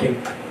 It's working.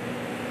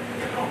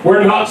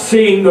 We're not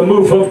seeing the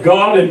move of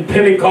God in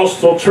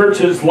Pentecostal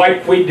churches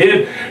like we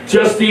did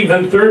just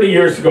even 30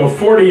 years ago,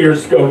 40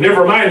 years ago,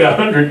 never mind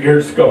 100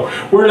 years ago.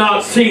 We're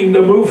not seeing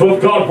the move of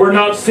God. We're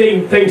not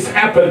seeing things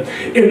happen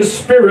in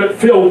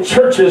Spirit-filled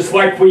churches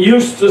like we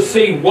used to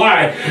see.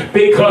 Why?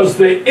 Because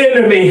the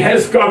enemy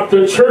has got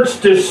the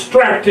church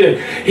distracted.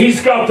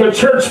 He's got the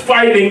church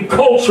fighting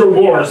culture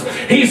wars.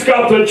 He's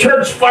got the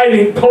church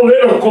fighting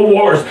political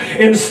wars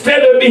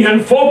instead of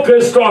being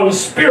focused on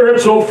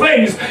spiritual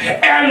things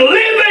and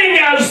living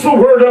as the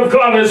Word of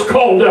God has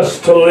called us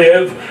to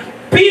live,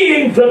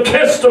 being the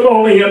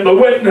testimony and the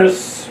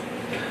witness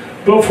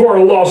before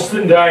a lost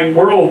and dying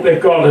world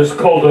that God has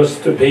called us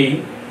to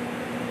be.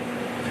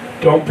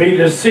 Don't be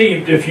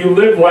deceived. If you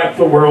live like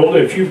the world,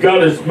 if you've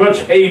got as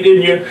much hate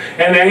in you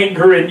and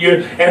anger in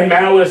you and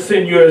malice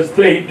in you as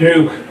they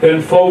do,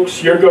 then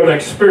folks, you're going to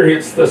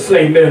experience the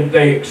same end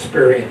they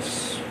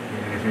experience.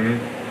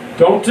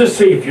 Don't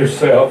deceive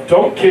yourself.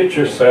 Don't kid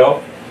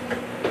yourself.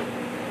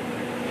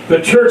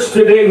 The church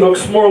today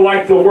looks more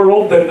like the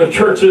world than the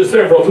church has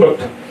ever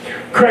looked.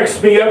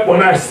 Cracks me up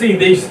when I see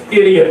these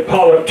idiot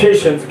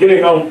politicians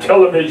getting on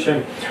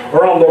television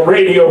or on the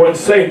radio and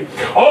saying,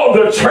 oh,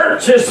 the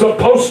church is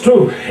supposed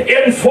to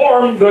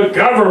inform the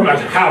government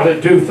how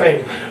to do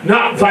things,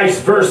 not vice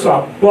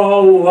versa.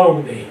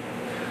 Baloney.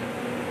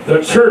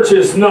 The church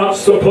is not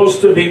supposed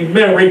to be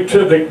married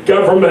to the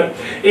government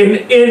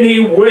in any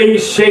way,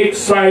 shape,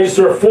 size,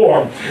 or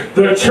form.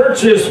 The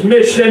church's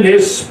mission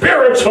is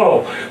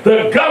spiritual.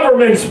 The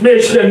government's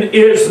mission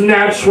is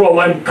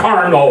natural and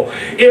carnal.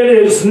 It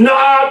is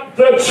not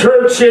the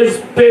church's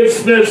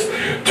business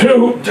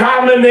to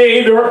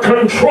dominate or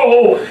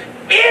control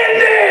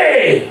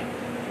any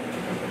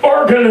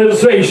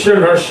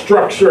organization or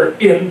structure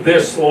in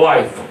this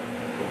life.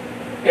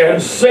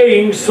 And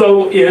saying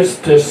so is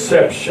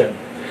deception.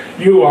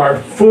 You are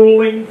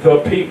fooling the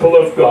people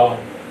of God.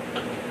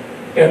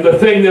 And the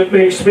thing that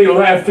makes me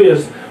laugh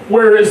is,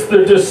 where is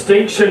the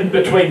distinction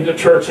between the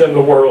church and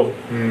the world?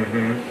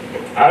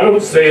 I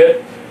don't see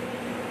it.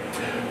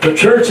 The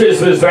church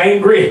is as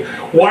angry.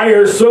 Why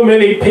are so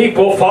many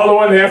people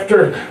following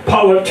after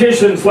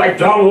politicians like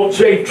Donald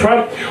J.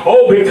 Trump?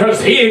 Oh,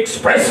 because he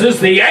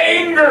expresses the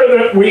anger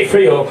that we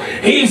feel.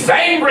 He's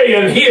angry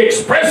and he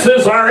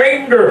expresses our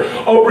anger.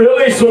 Oh,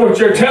 really? So what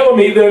you're telling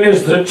me then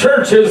is the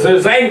church is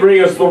as angry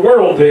as the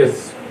world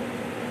is.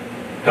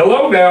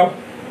 Hello now.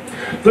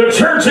 The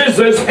church is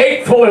as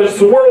hateful as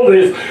the world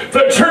is.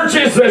 The church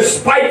is as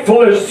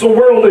spiteful as the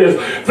world is.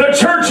 The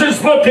church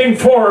is looking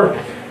for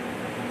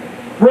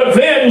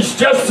revenge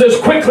just as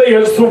quickly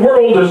as the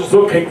world is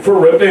looking for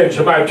revenge.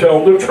 Am I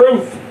telling the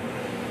truth?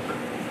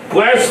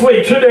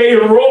 Lastly, today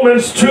in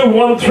Romans 2,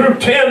 1 through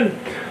 10,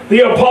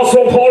 the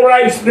Apostle Paul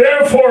writes,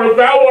 therefore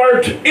thou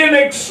art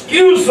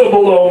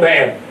inexcusable, O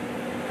man,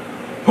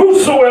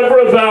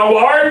 whosoever thou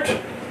art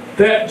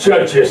that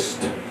judgest.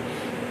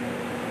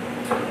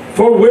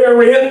 For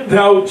wherein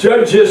thou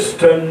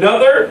judgest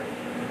another,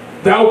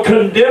 thou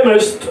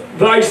condemnest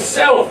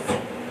thyself.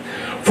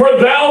 For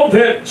thou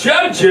that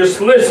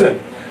judgest,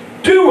 listen,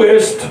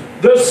 doest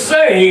the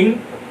same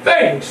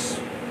things.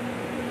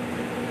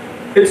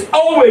 It's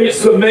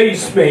always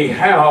amazed me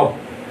how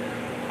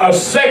a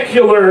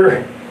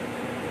secular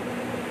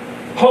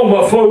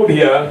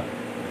homophobia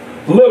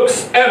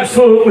looks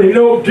absolutely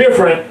no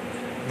different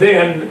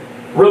than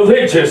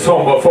religious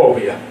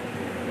homophobia.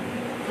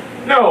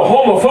 No,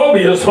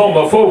 homophobia is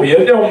homophobia.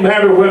 It don't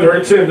matter whether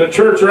it's in the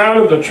church or out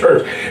of the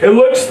church. It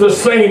looks the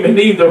same in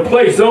either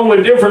place. The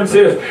only difference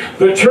is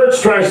the church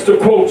tries to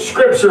quote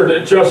scripture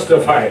to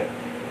justify it.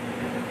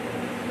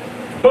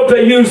 But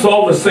they use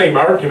all the same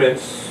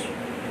arguments.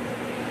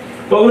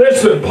 But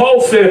listen,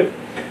 Paul said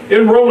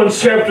in Romans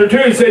chapter 2,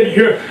 he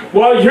said,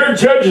 while you're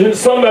judging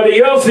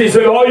somebody else, he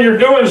said, all you're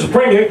doing is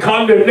bringing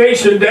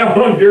condemnation down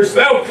on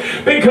yourself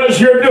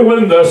because you're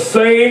doing the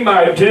same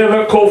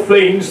identical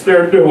things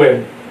they're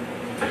doing.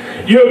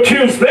 You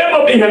accuse them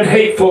of being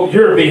hateful,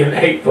 you're being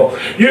hateful.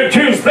 You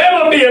accuse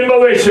them of being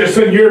malicious,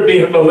 and you're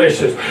being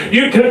malicious.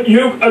 You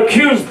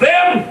accuse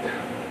them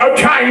of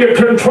trying to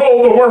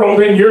control the world,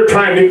 and you're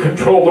trying to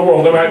control the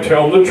world. Am I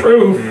telling the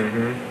truth?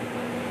 Mm-hmm.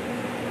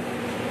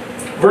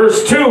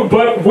 Verse 2,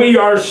 but we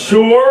are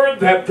sure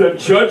that the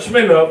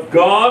judgment of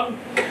God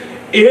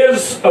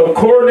is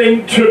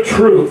according to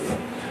truth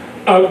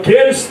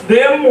against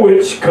them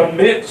which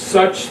commit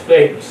such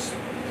things.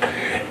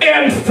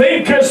 And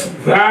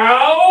thinkest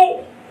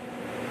thou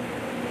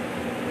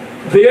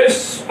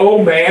this,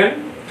 O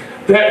man,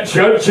 that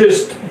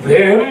judgest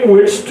them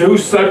which do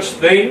such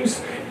things,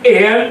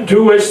 and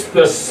doest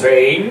the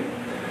same,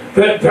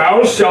 that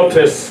thou shalt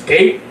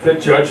escape the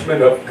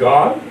judgment of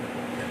God?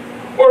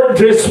 Or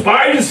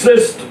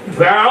despisest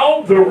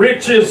thou the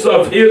riches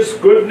of his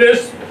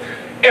goodness,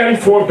 and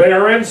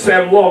forbearance,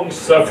 and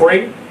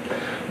longsuffering,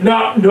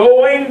 not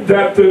knowing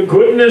that the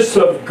goodness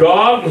of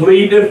God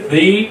leadeth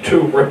thee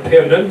to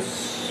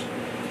repentance?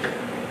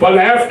 But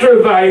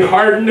after thy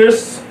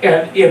hardness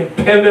and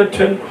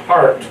impenitent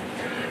heart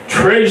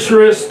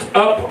treasurest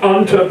up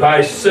unto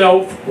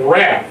thyself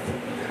wrath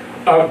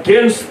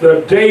against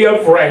the day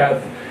of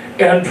wrath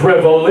and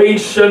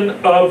revelation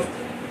of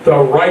the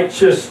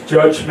righteous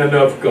judgment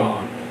of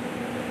God,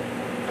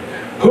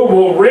 who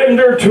will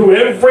render to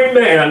every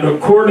man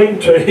according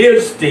to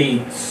his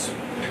deeds,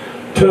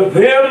 to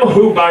them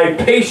who by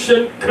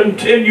patient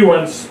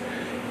continuance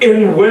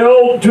in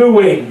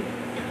well-doing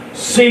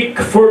seek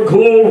for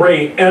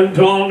glory and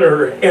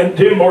honor and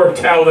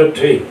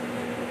immortality,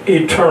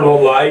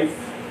 eternal life.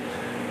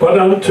 But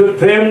unto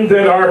them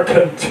that are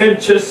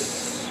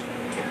contentious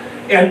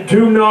and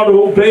do not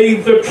obey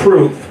the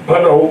truth,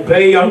 but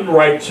obey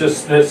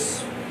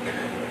unrighteousness,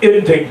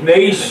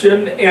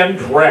 indignation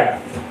and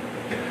wrath,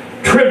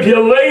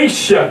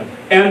 tribulation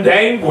and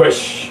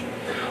anguish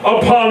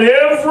upon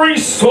every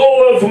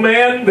soul of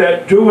man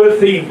that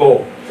doeth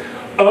evil,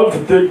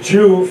 of the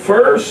Jew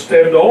first,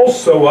 and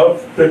also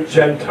of the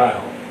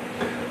Gentile.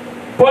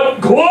 But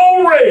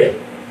glory,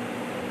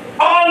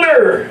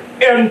 honor,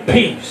 and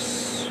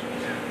peace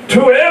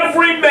to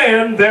every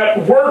man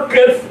that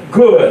worketh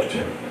good,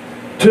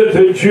 to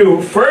the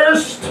Jew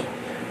first,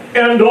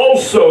 and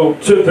also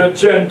to the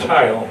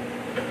Gentile.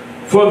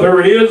 For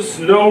there is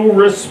no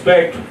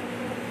respect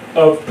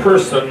of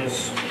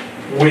persons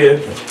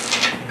with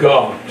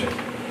God.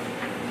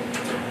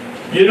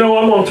 You know,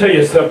 I'm going to tell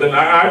you something.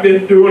 I've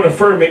been doing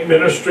affirming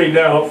ministry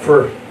now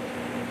for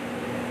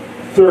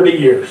 30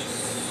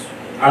 years.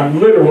 I'm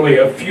literally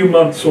a few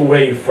months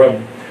away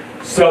from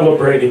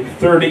celebrating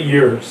 30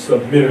 years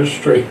of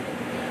ministry,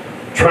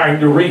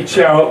 trying to reach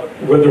out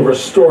with a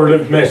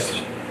restorative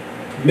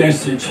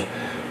message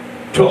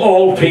to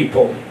all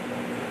people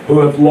who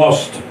have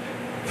lost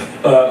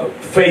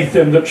faith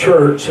in the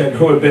church and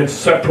who have been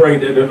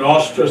separated and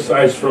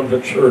ostracized from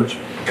the church,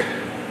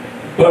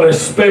 but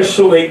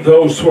especially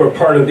those who are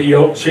part of the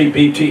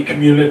LGBT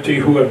community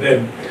who have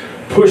been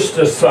pushed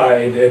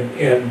aside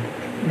and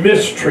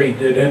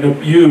mistreated and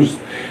abused.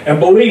 And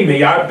believe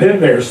me, I've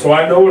been there, so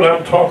I know what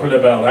I'm talking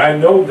about. I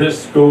know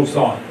this goes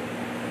on.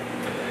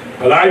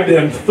 But I've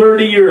been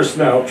 30 years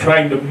now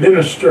trying to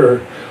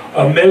minister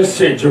a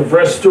message of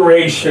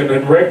restoration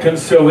and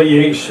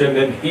reconciliation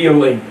and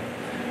healing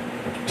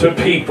to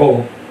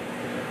people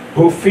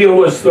who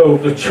feel as though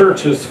the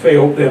church has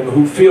failed them,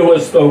 who feel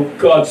as though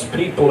God's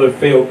people have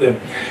failed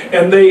them.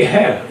 And they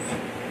have.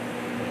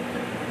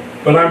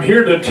 But I'm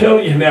here to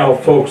tell you now,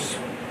 folks,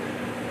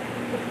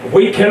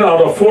 we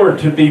cannot afford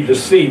to be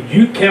deceived.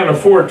 You can't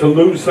afford to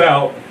lose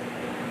out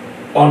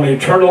on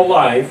eternal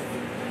life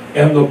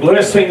and the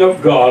blessing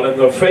of God and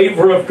the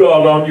favor of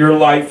God on your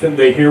life in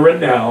the here and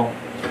now,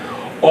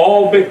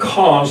 all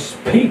because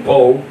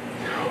people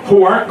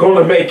who aren't going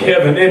to make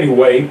heaven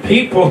anyway,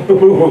 people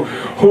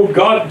who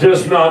God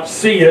does not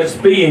see as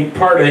being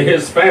part of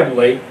his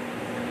family,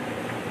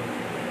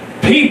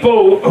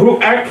 people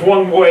who act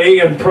one way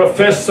and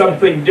profess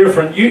something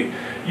different.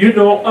 You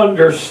don't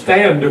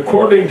understand.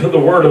 According to the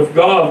Word of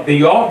God,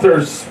 the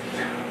authors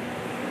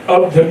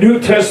of the New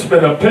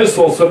Testament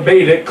epistles have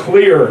made it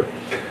clear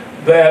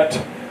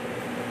that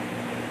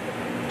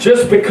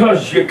Just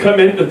because you come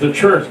into the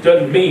church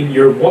doesn't mean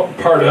you're one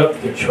part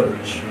of the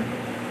church.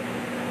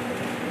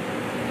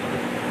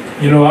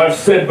 You know, I've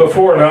said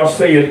before, and I'll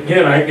say it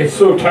again, I get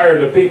so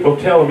tired of people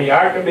telling me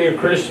I can be a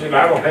Christian,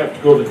 I don't have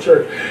to go to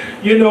church.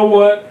 You know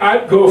what?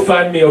 I'd go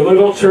find me a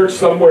little church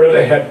somewhere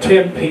that had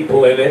 10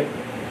 people in it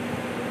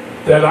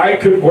that I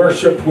could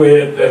worship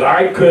with, that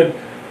I could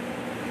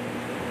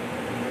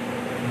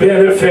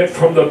benefit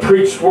from the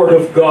preached Word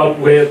of God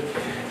with.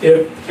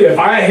 If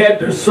I had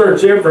to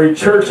search every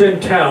church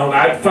in town,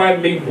 I'd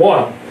find me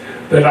one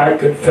that I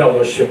could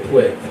fellowship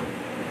with.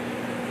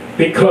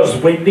 Because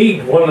we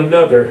need one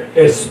another,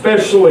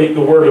 especially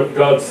the Word of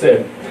God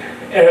said,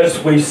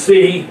 as we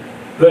see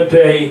the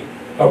day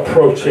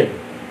approaching.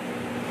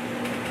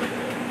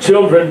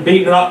 Children,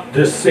 be not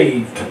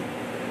deceived.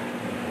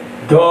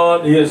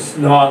 God is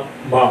not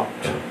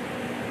mocked.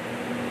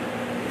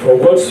 For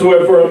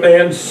whatsoever a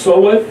man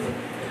soweth,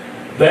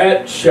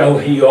 that shall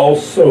he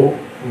also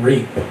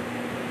reap.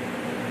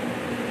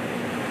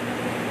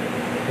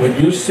 When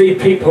you see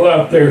people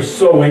out there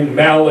sowing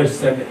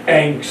malice and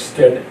angst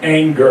and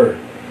anger,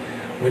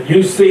 when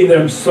you see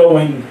them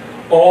sowing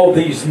all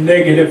these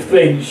negative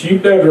things, you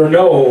better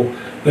know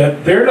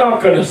that they're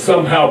not going to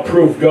somehow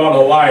prove God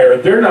a liar.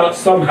 They're not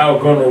somehow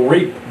going to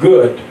reap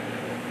good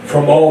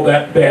from all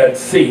that bad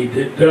seed.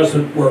 It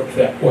doesn't work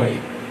that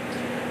way.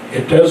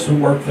 It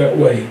doesn't work that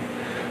way.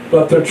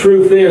 But the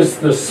truth is,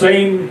 the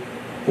same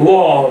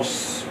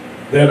laws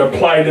that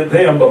apply to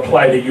them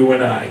apply to you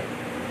and I.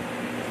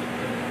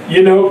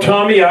 You know,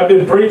 Tommy, I've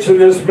been preaching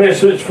this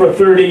message for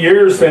 30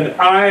 years, and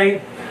I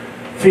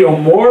feel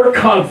more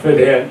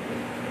confident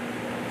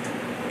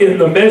in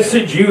the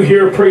message you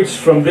hear preached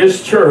from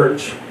this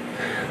church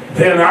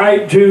than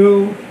I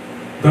do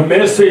the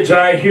message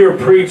I hear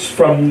preached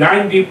from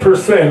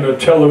 90% of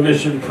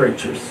television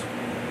preachers.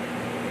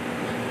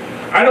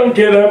 I don't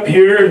get up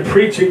here and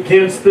preach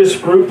against this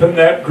group and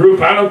that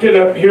group. I don't get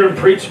up here and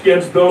preach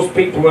against those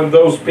people and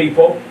those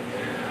people.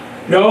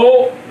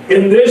 No.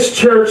 In this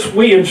church,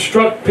 we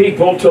instruct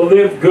people to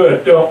live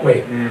good, don't we?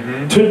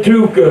 Mm-hmm. To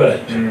do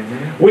good.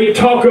 Mm-hmm. We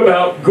talk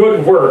about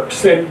good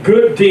works and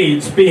good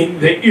deeds being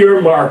the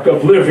earmark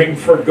of living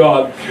for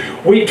God.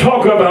 We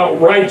talk about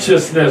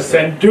righteousness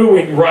and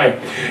doing right.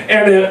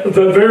 And at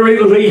the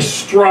very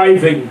least,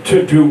 striving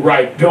to do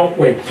right, don't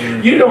we?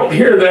 Mm-hmm. You don't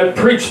hear that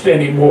preached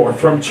anymore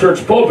from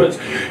church pulpits.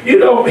 You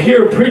don't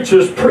hear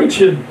preachers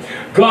preaching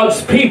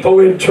God's people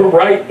into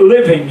right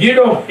living. You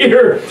don't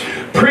hear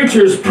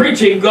preachers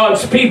preaching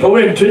God's people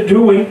into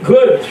doing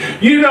good.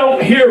 You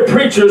don't hear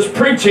preachers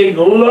preaching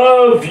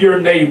love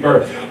your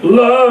neighbor,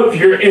 love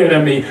your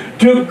enemy,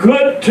 do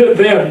good to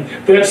them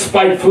that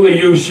spitefully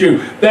use you.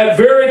 That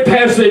very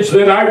passage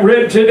that I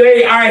read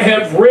today, I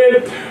have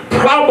read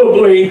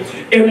probably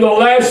in the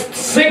last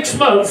 6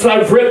 months.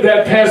 I've read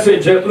that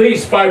passage at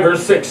least 5 or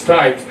 6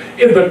 times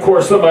in the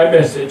course of my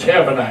message,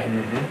 haven't I?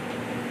 Mm-hmm.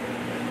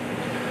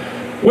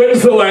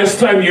 When's the last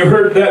time you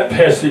heard that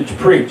passage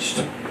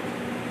preached?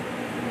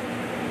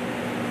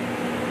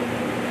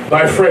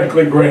 By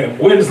Franklin Graham.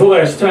 When's the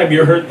last time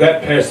you heard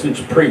that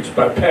passage preached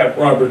by Pat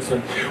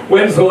Robertson?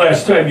 When's the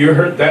last time you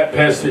heard that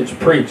passage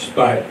preached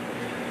by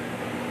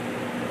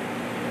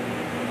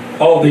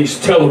all these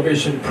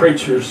television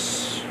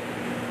preachers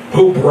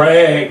who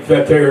brag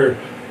that they're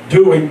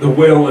doing the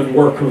will and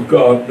work of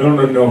God? No,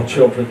 no, no,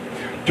 children.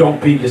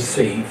 Don't be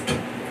deceived.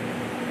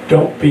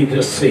 Don't be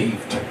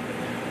deceived.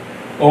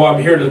 Oh,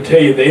 I'm here to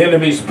tell you, the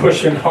enemy's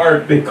pushing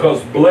hard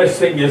because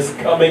blessing is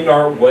coming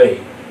our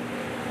way.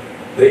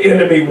 The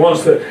enemy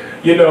wants to,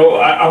 you know,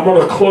 I'm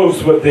going to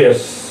close with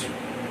this.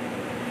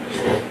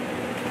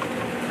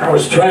 I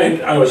was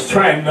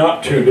trying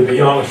not to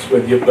be honest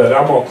with you, but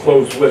I'm going to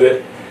close with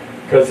it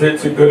because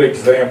it's a good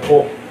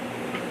example.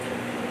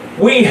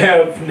 We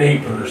have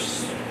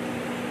neighbors.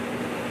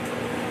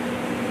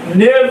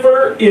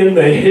 Never in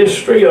the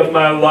history of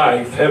my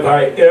life have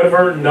I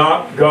ever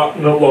not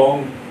gotten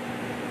along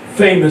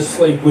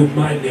famously with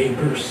my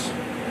neighbors.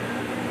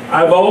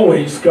 I've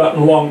always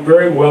gotten along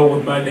very well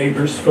with my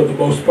neighbors for the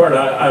most part.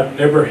 I've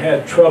never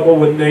had trouble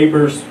with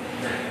neighbors.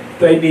 If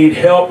they need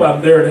help,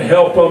 I'm there to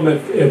help them.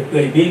 If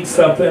they need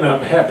something,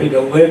 I'm happy to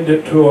lend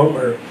it to them.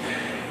 Or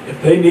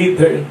if they need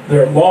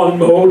their lawn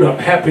mowed, I'm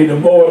happy to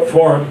mow it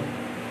for them.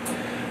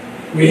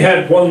 We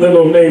had one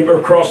little neighbor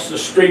across the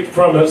street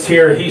from us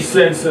here. He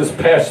since has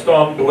passed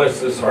on, bless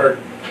his heart.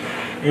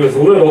 He was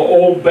a little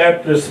old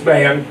Baptist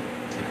man.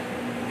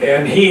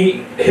 And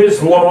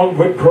his lawn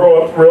would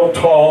grow up real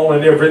tall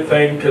and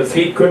everything because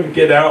he couldn't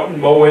get out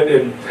and mow it.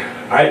 And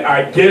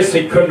I guess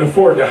he couldn't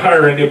afford to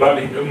hire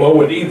anybody to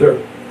mow it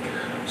either.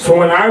 So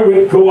when I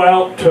would go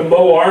out to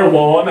mow our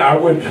lawn, I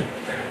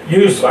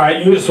use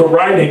a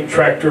riding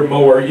tractor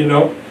mower, you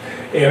know.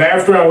 And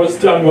after I was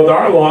done with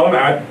our lawn,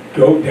 I'd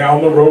go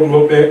down the road a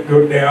little bit,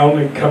 go down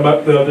and come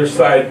up the other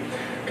side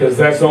because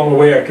that's the only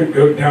way I could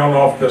go down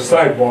off the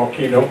sidewalk,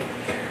 you know.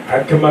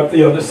 I'd come up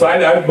the other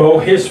side, I'd mow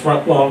his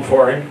front lawn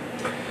for him.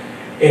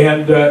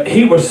 And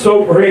he was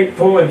so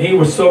grateful and he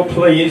was so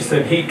pleased,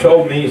 and he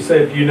told me, he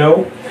said, you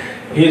know,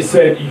 he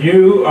said,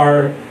 you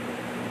are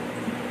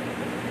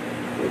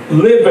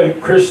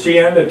living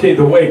Christianity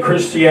the way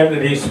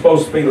Christianity is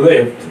supposed to be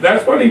lived.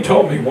 That's what he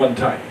told me one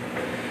time.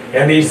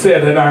 And he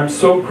said, and I'm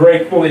so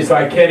grateful. He said,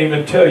 I can't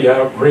even tell you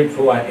how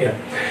grateful I am.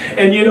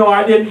 And you know,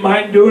 I didn't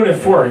mind doing it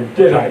for him,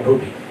 did I,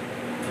 Booby?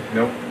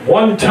 Nope.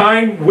 One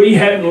time, we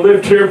hadn't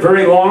lived here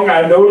very long.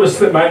 I noticed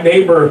that my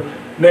neighbor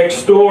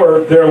next door,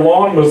 their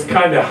lawn was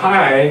kind of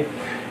high.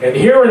 And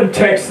here in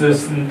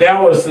Texas, and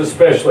Dallas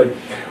especially,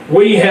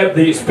 we have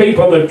these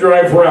people that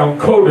drive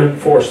around code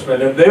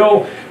enforcement, and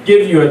they'll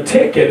give you a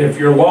ticket if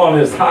your lawn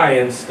is high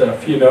and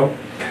stuff, you know.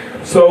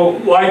 So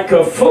like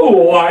a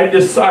fool, I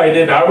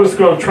decided I was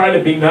going to try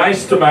to be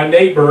nice to my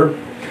neighbor,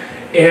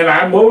 and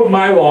I mowed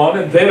my lawn,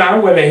 and then I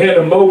went ahead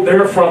and mowed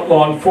their front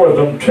lawn for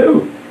them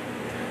too.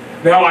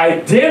 Now I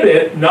did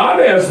it not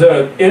as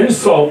an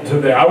insult to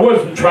them. I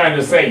wasn't trying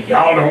to say,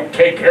 y'all don't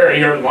take care of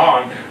your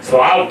lawn, so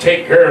I'll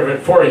take care of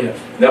it for you.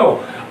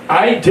 No,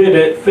 I did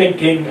it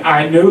thinking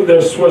I knew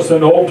this was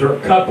an older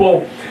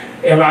couple.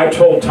 And I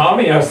told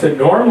Tommy, I said,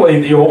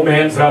 normally the old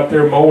man's out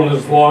there mowing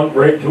his lawn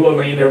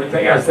regularly and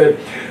everything. I said,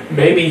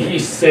 maybe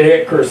he's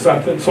sick or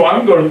something, so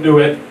I'm going to do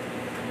it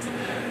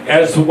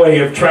as a way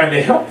of trying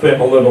to help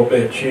them a little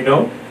bit, you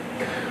know.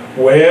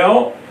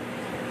 Well,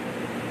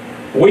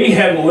 we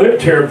hadn't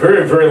lived here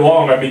very, very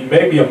long. I mean,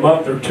 maybe a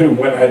month or two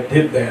when I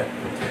did that.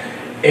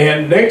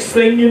 And next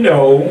thing you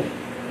know,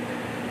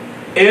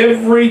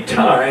 every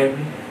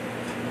time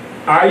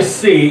I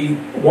see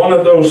one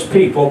of those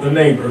people, the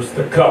neighbors,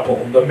 the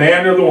couple, the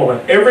man or the woman,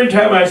 every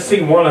time I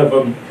see one of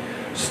them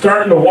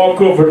starting to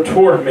walk over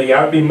toward me,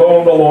 I'd be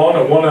mowing the lawn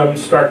and one of them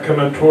start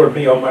coming toward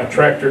me on my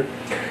tractor.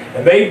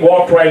 And they'd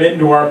walk right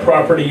into our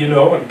property, you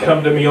know, and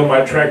come to me on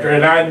my tractor.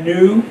 And I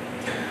knew,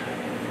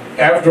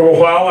 after a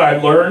while, I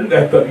learned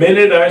that the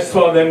minute I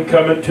saw them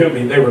coming to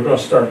me, they were going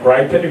to start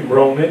griping and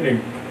groaning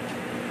and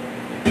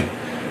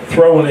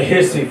throwing a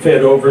hissy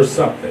fit over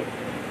something.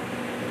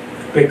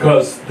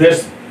 Because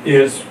this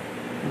is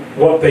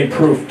what they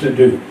proved to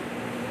do.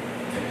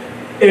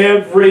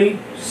 Every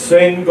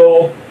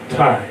single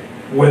time,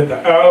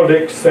 without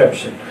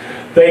exception.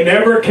 They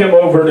never came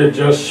over to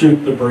just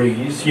shoot the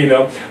breeze, you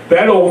know.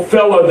 That old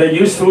fella that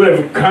used to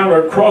live kind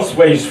of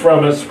crossways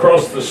from us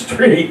across the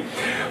street,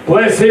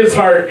 bless his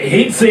heart,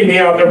 he'd see me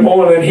out there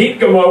mowing and he'd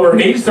come over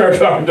and he'd start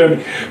talking to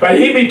me. But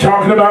he'd be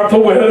talking about the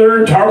weather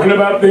and talking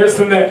about this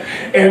and that.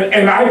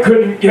 And I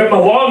couldn't get my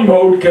lawn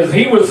mowed because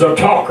he was a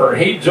talker.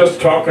 He'd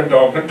just talk and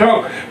talk and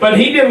talk. But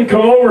he didn't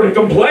come over to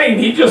complain.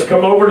 He'd just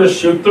come over to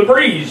shoot the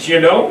breeze, you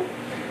know.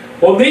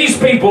 Well, these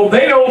people,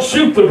 they don't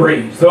shoot the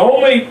breeze. The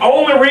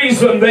only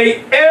reason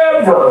they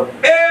ever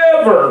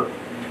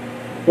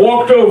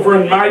walked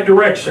over in my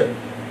direction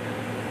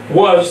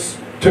was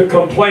to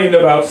complain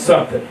about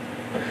something.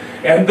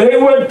 And they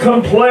would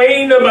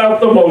complain about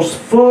the most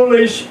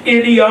foolish,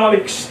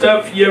 idiotic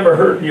stuff you ever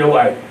heard in your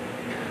life.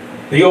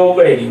 The old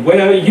lady,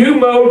 well, you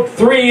mowed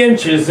 3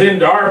 inches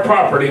into our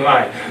property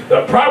line.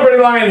 The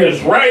property line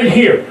is right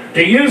here.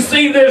 Do you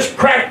see this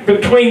crack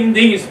between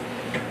these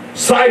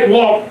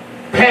sidewalk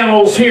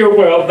panels here?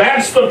 Well,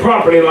 that's the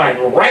property line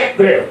right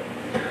there.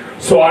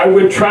 So I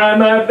would try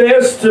my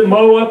best to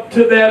mow up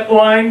to that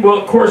line. Well,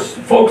 of course,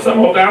 folks, I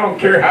don't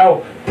care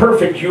how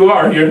perfect you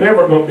are, you're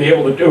never going to be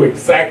able to do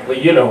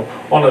exactly, you know,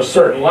 on a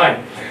certain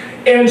line.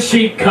 And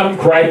she'd come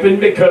griping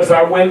because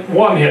I went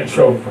 1 inch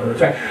over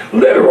her.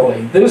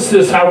 Literally, this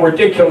is how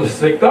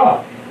ridiculous it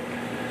got.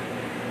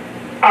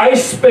 I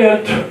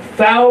spent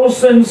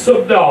thousands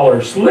of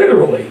dollars,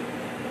 literally,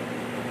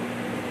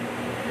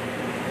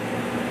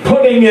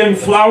 putting in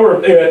flower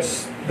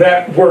beds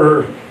that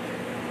were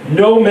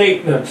no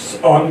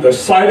maintenance on the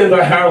side of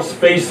the house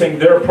facing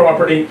their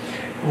property,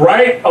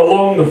 right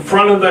along the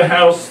front of the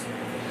house,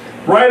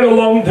 right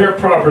along their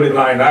property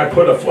line. I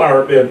put a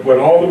flower bed, went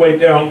all the way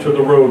down to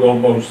the road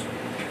almost.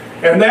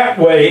 And that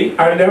way,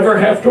 I never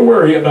have to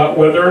worry about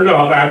whether or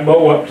not I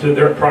mow up to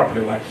their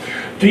property line.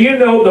 Do you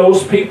know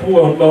those people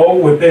will mow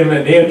within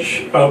 1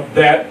 inch of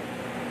that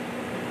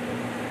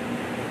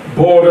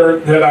border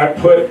that I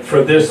put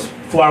for this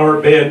flower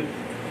bed?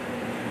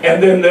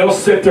 And then they'll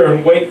sit there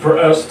and wait for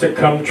us to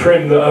come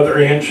trim the other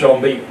inch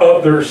on the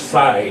other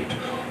side,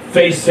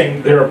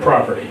 facing their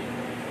property.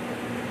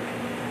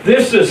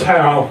 This is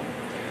how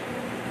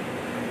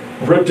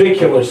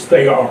ridiculous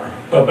they are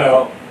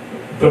about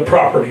the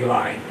property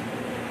line.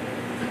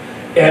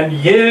 And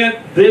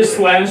yet, this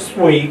last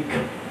week,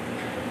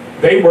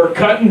 they were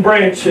cutting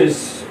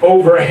branches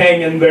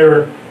overhanging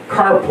their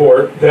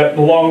carport that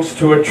belongs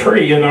to a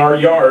tree in our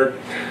yard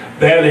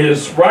that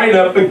is right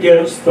up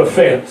against the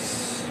fence.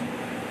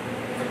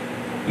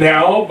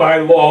 Now, by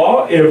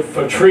law, if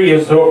a tree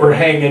is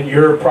overhanging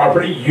your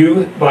property,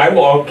 you, by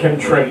law, can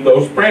trim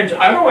those branches.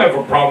 I don't have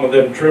a problem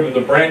with them trimming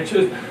the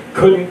branches.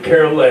 Couldn't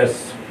care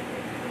less.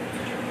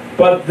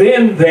 But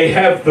then they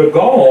have the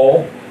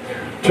gall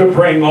to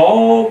bring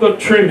all the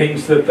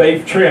trimmings that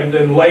they've trimmed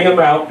and lay them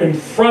out in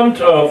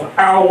front of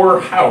our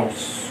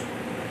house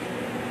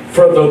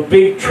for the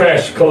big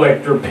trash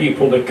collector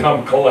people to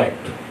come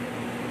collect.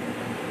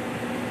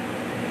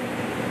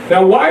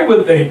 Now, why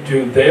would they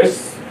do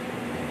this?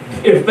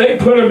 if they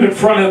put them in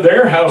front of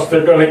their house,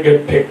 they're going to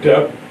get picked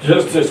up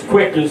just as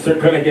quick as they're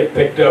going to get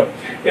picked up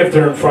if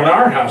they're in front of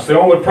our house. The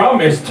only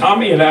problem is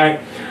Tommy and I,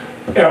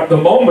 at the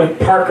moment,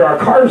 park our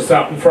cars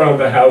out in front of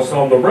the house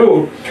on the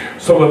road.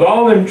 So with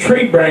all them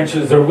tree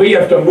branches there, we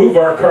have to move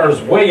our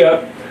cars way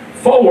up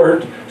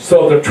forward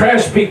so the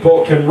trash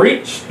people can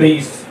reach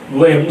these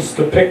limbs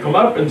to pick them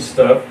up and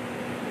stuff.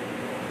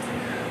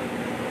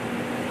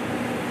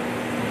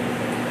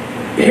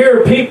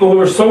 Here are people who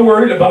are so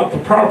worried about the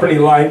property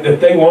line that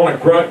they want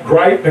to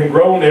gripe and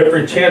groan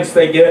every chance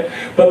they get,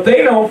 but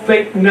they don't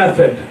think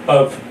nothing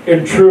of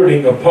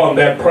intruding upon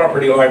that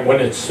property line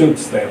when it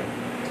suits them.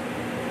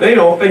 They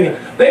don't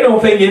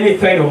think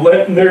anything of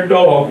letting their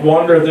dog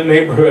wander the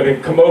neighborhood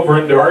and come over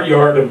into our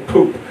yard and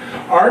poop.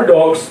 Our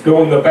dogs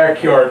go in the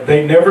backyard.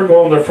 They never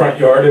go in the front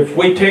yard. If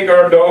we take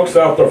our dogs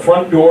out the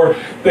front door,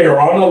 they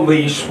are on a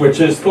leash, which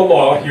is the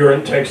law here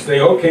in Texas.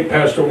 They, okay,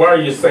 Pastor, why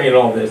are you saying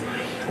all this?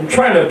 I'm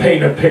trying to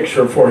paint a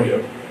picture for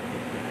you.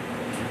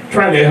 I'm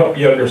trying to help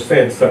you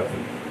understand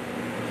something.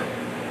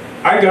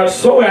 I got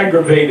so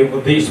aggravated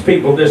with these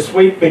people this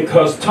week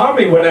because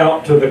Tommy went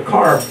out to the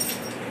car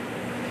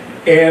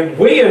and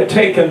we had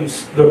taken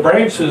the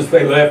branches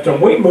they left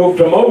and we moved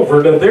them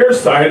over to their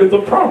side of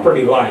the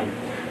property line.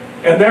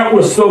 And that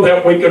was so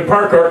that we could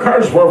park our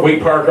cars where we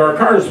park our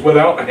cars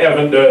without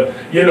having to,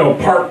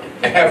 park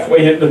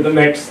halfway into the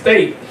next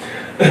state.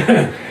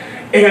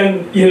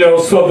 And,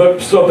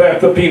 so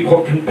that the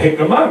people can pick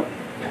them up.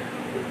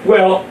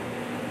 Well,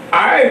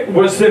 I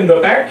was in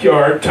the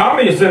backyard,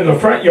 Tommy's in the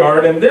front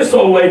yard, and this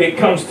old lady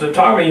comes to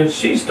Tommy and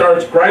she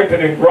starts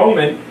griping and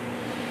groaning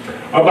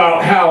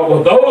about how,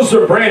 well, those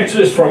are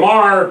branches from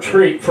our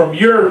tree, from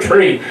your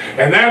tree,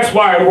 and that's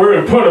why we're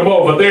going to put them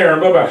over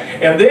there.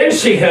 And then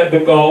she had the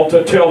gall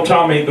to tell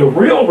Tommy the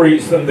real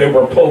reason they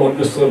were pulling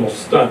this little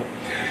stunt.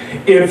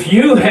 If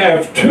you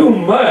have too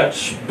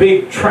much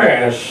big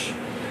trash,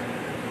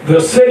 the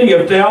city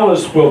of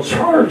Dallas will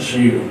charge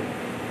you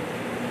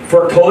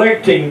for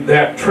collecting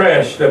that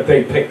trash that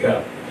they pick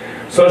up.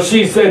 So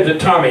she said to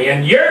Tommy,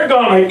 and you're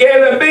going to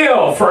get a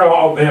bill for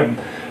all them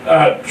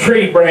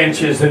tree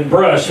branches and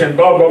brush and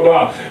blah, blah,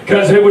 blah,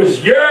 because it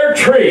was your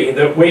tree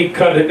that we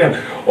cut it down.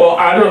 Well,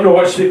 I don't know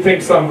what she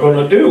thinks I'm going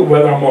to do,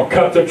 whether I'm going to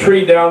cut the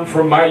tree down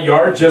from my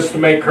yard just to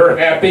make her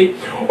happy,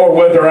 or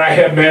whether I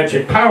have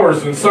magic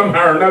powers and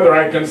somehow or another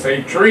I can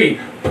say, tree,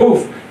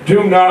 poof,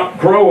 do not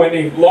grow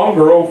any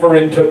longer over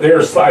into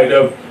their side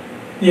of,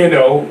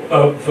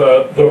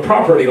 the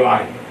property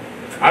line.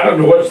 I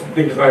don't know what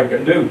things I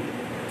can do.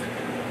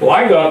 Well,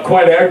 I got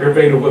quite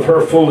aggravated with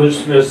her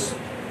foolishness.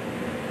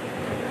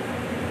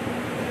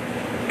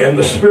 And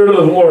the Spirit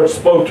of the Lord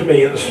spoke to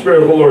me, and the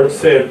Spirit of the Lord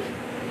said,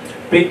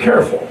 be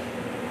careful.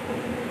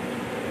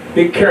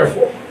 Be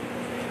careful.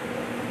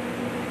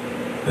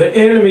 The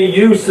enemy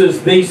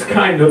uses these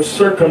kind of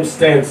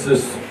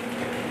circumstances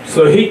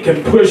so he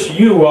can push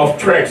you off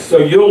track, so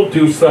you'll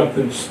do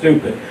something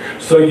stupid.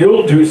 So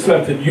you'll do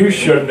something you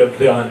shouldn't have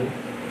done.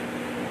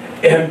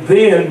 And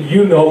then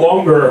you no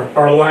longer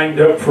are lined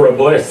up for a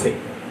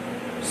blessing.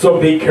 So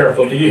be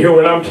careful. Do you hear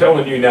what I'm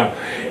telling you now?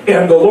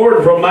 And the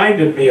Lord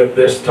reminded me of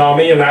this,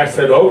 Tommy, and I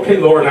said, okay,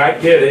 Lord, I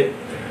get it.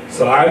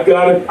 So I've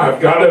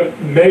got to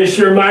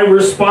measure my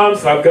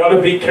response. I've got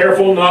to be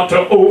careful not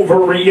to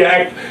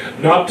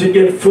overreact, not to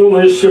get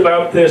foolish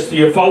about this. Do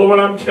you follow what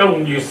I'm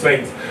telling you,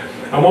 saints?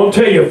 I'm going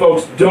to tell you,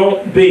 folks,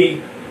 don't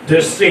be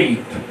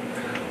deceived.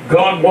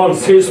 God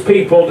wants His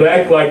people to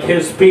act like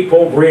His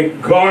people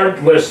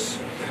regardless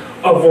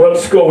of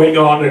what's going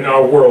on in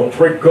our world,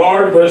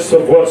 regardless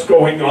of what's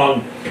going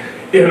on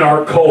in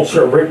our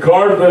culture,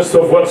 regardless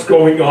of what's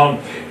going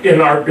on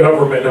in our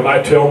government. Am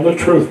I telling the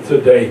truth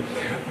today?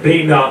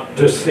 Be not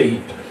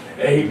deceived.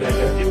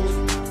 Amen.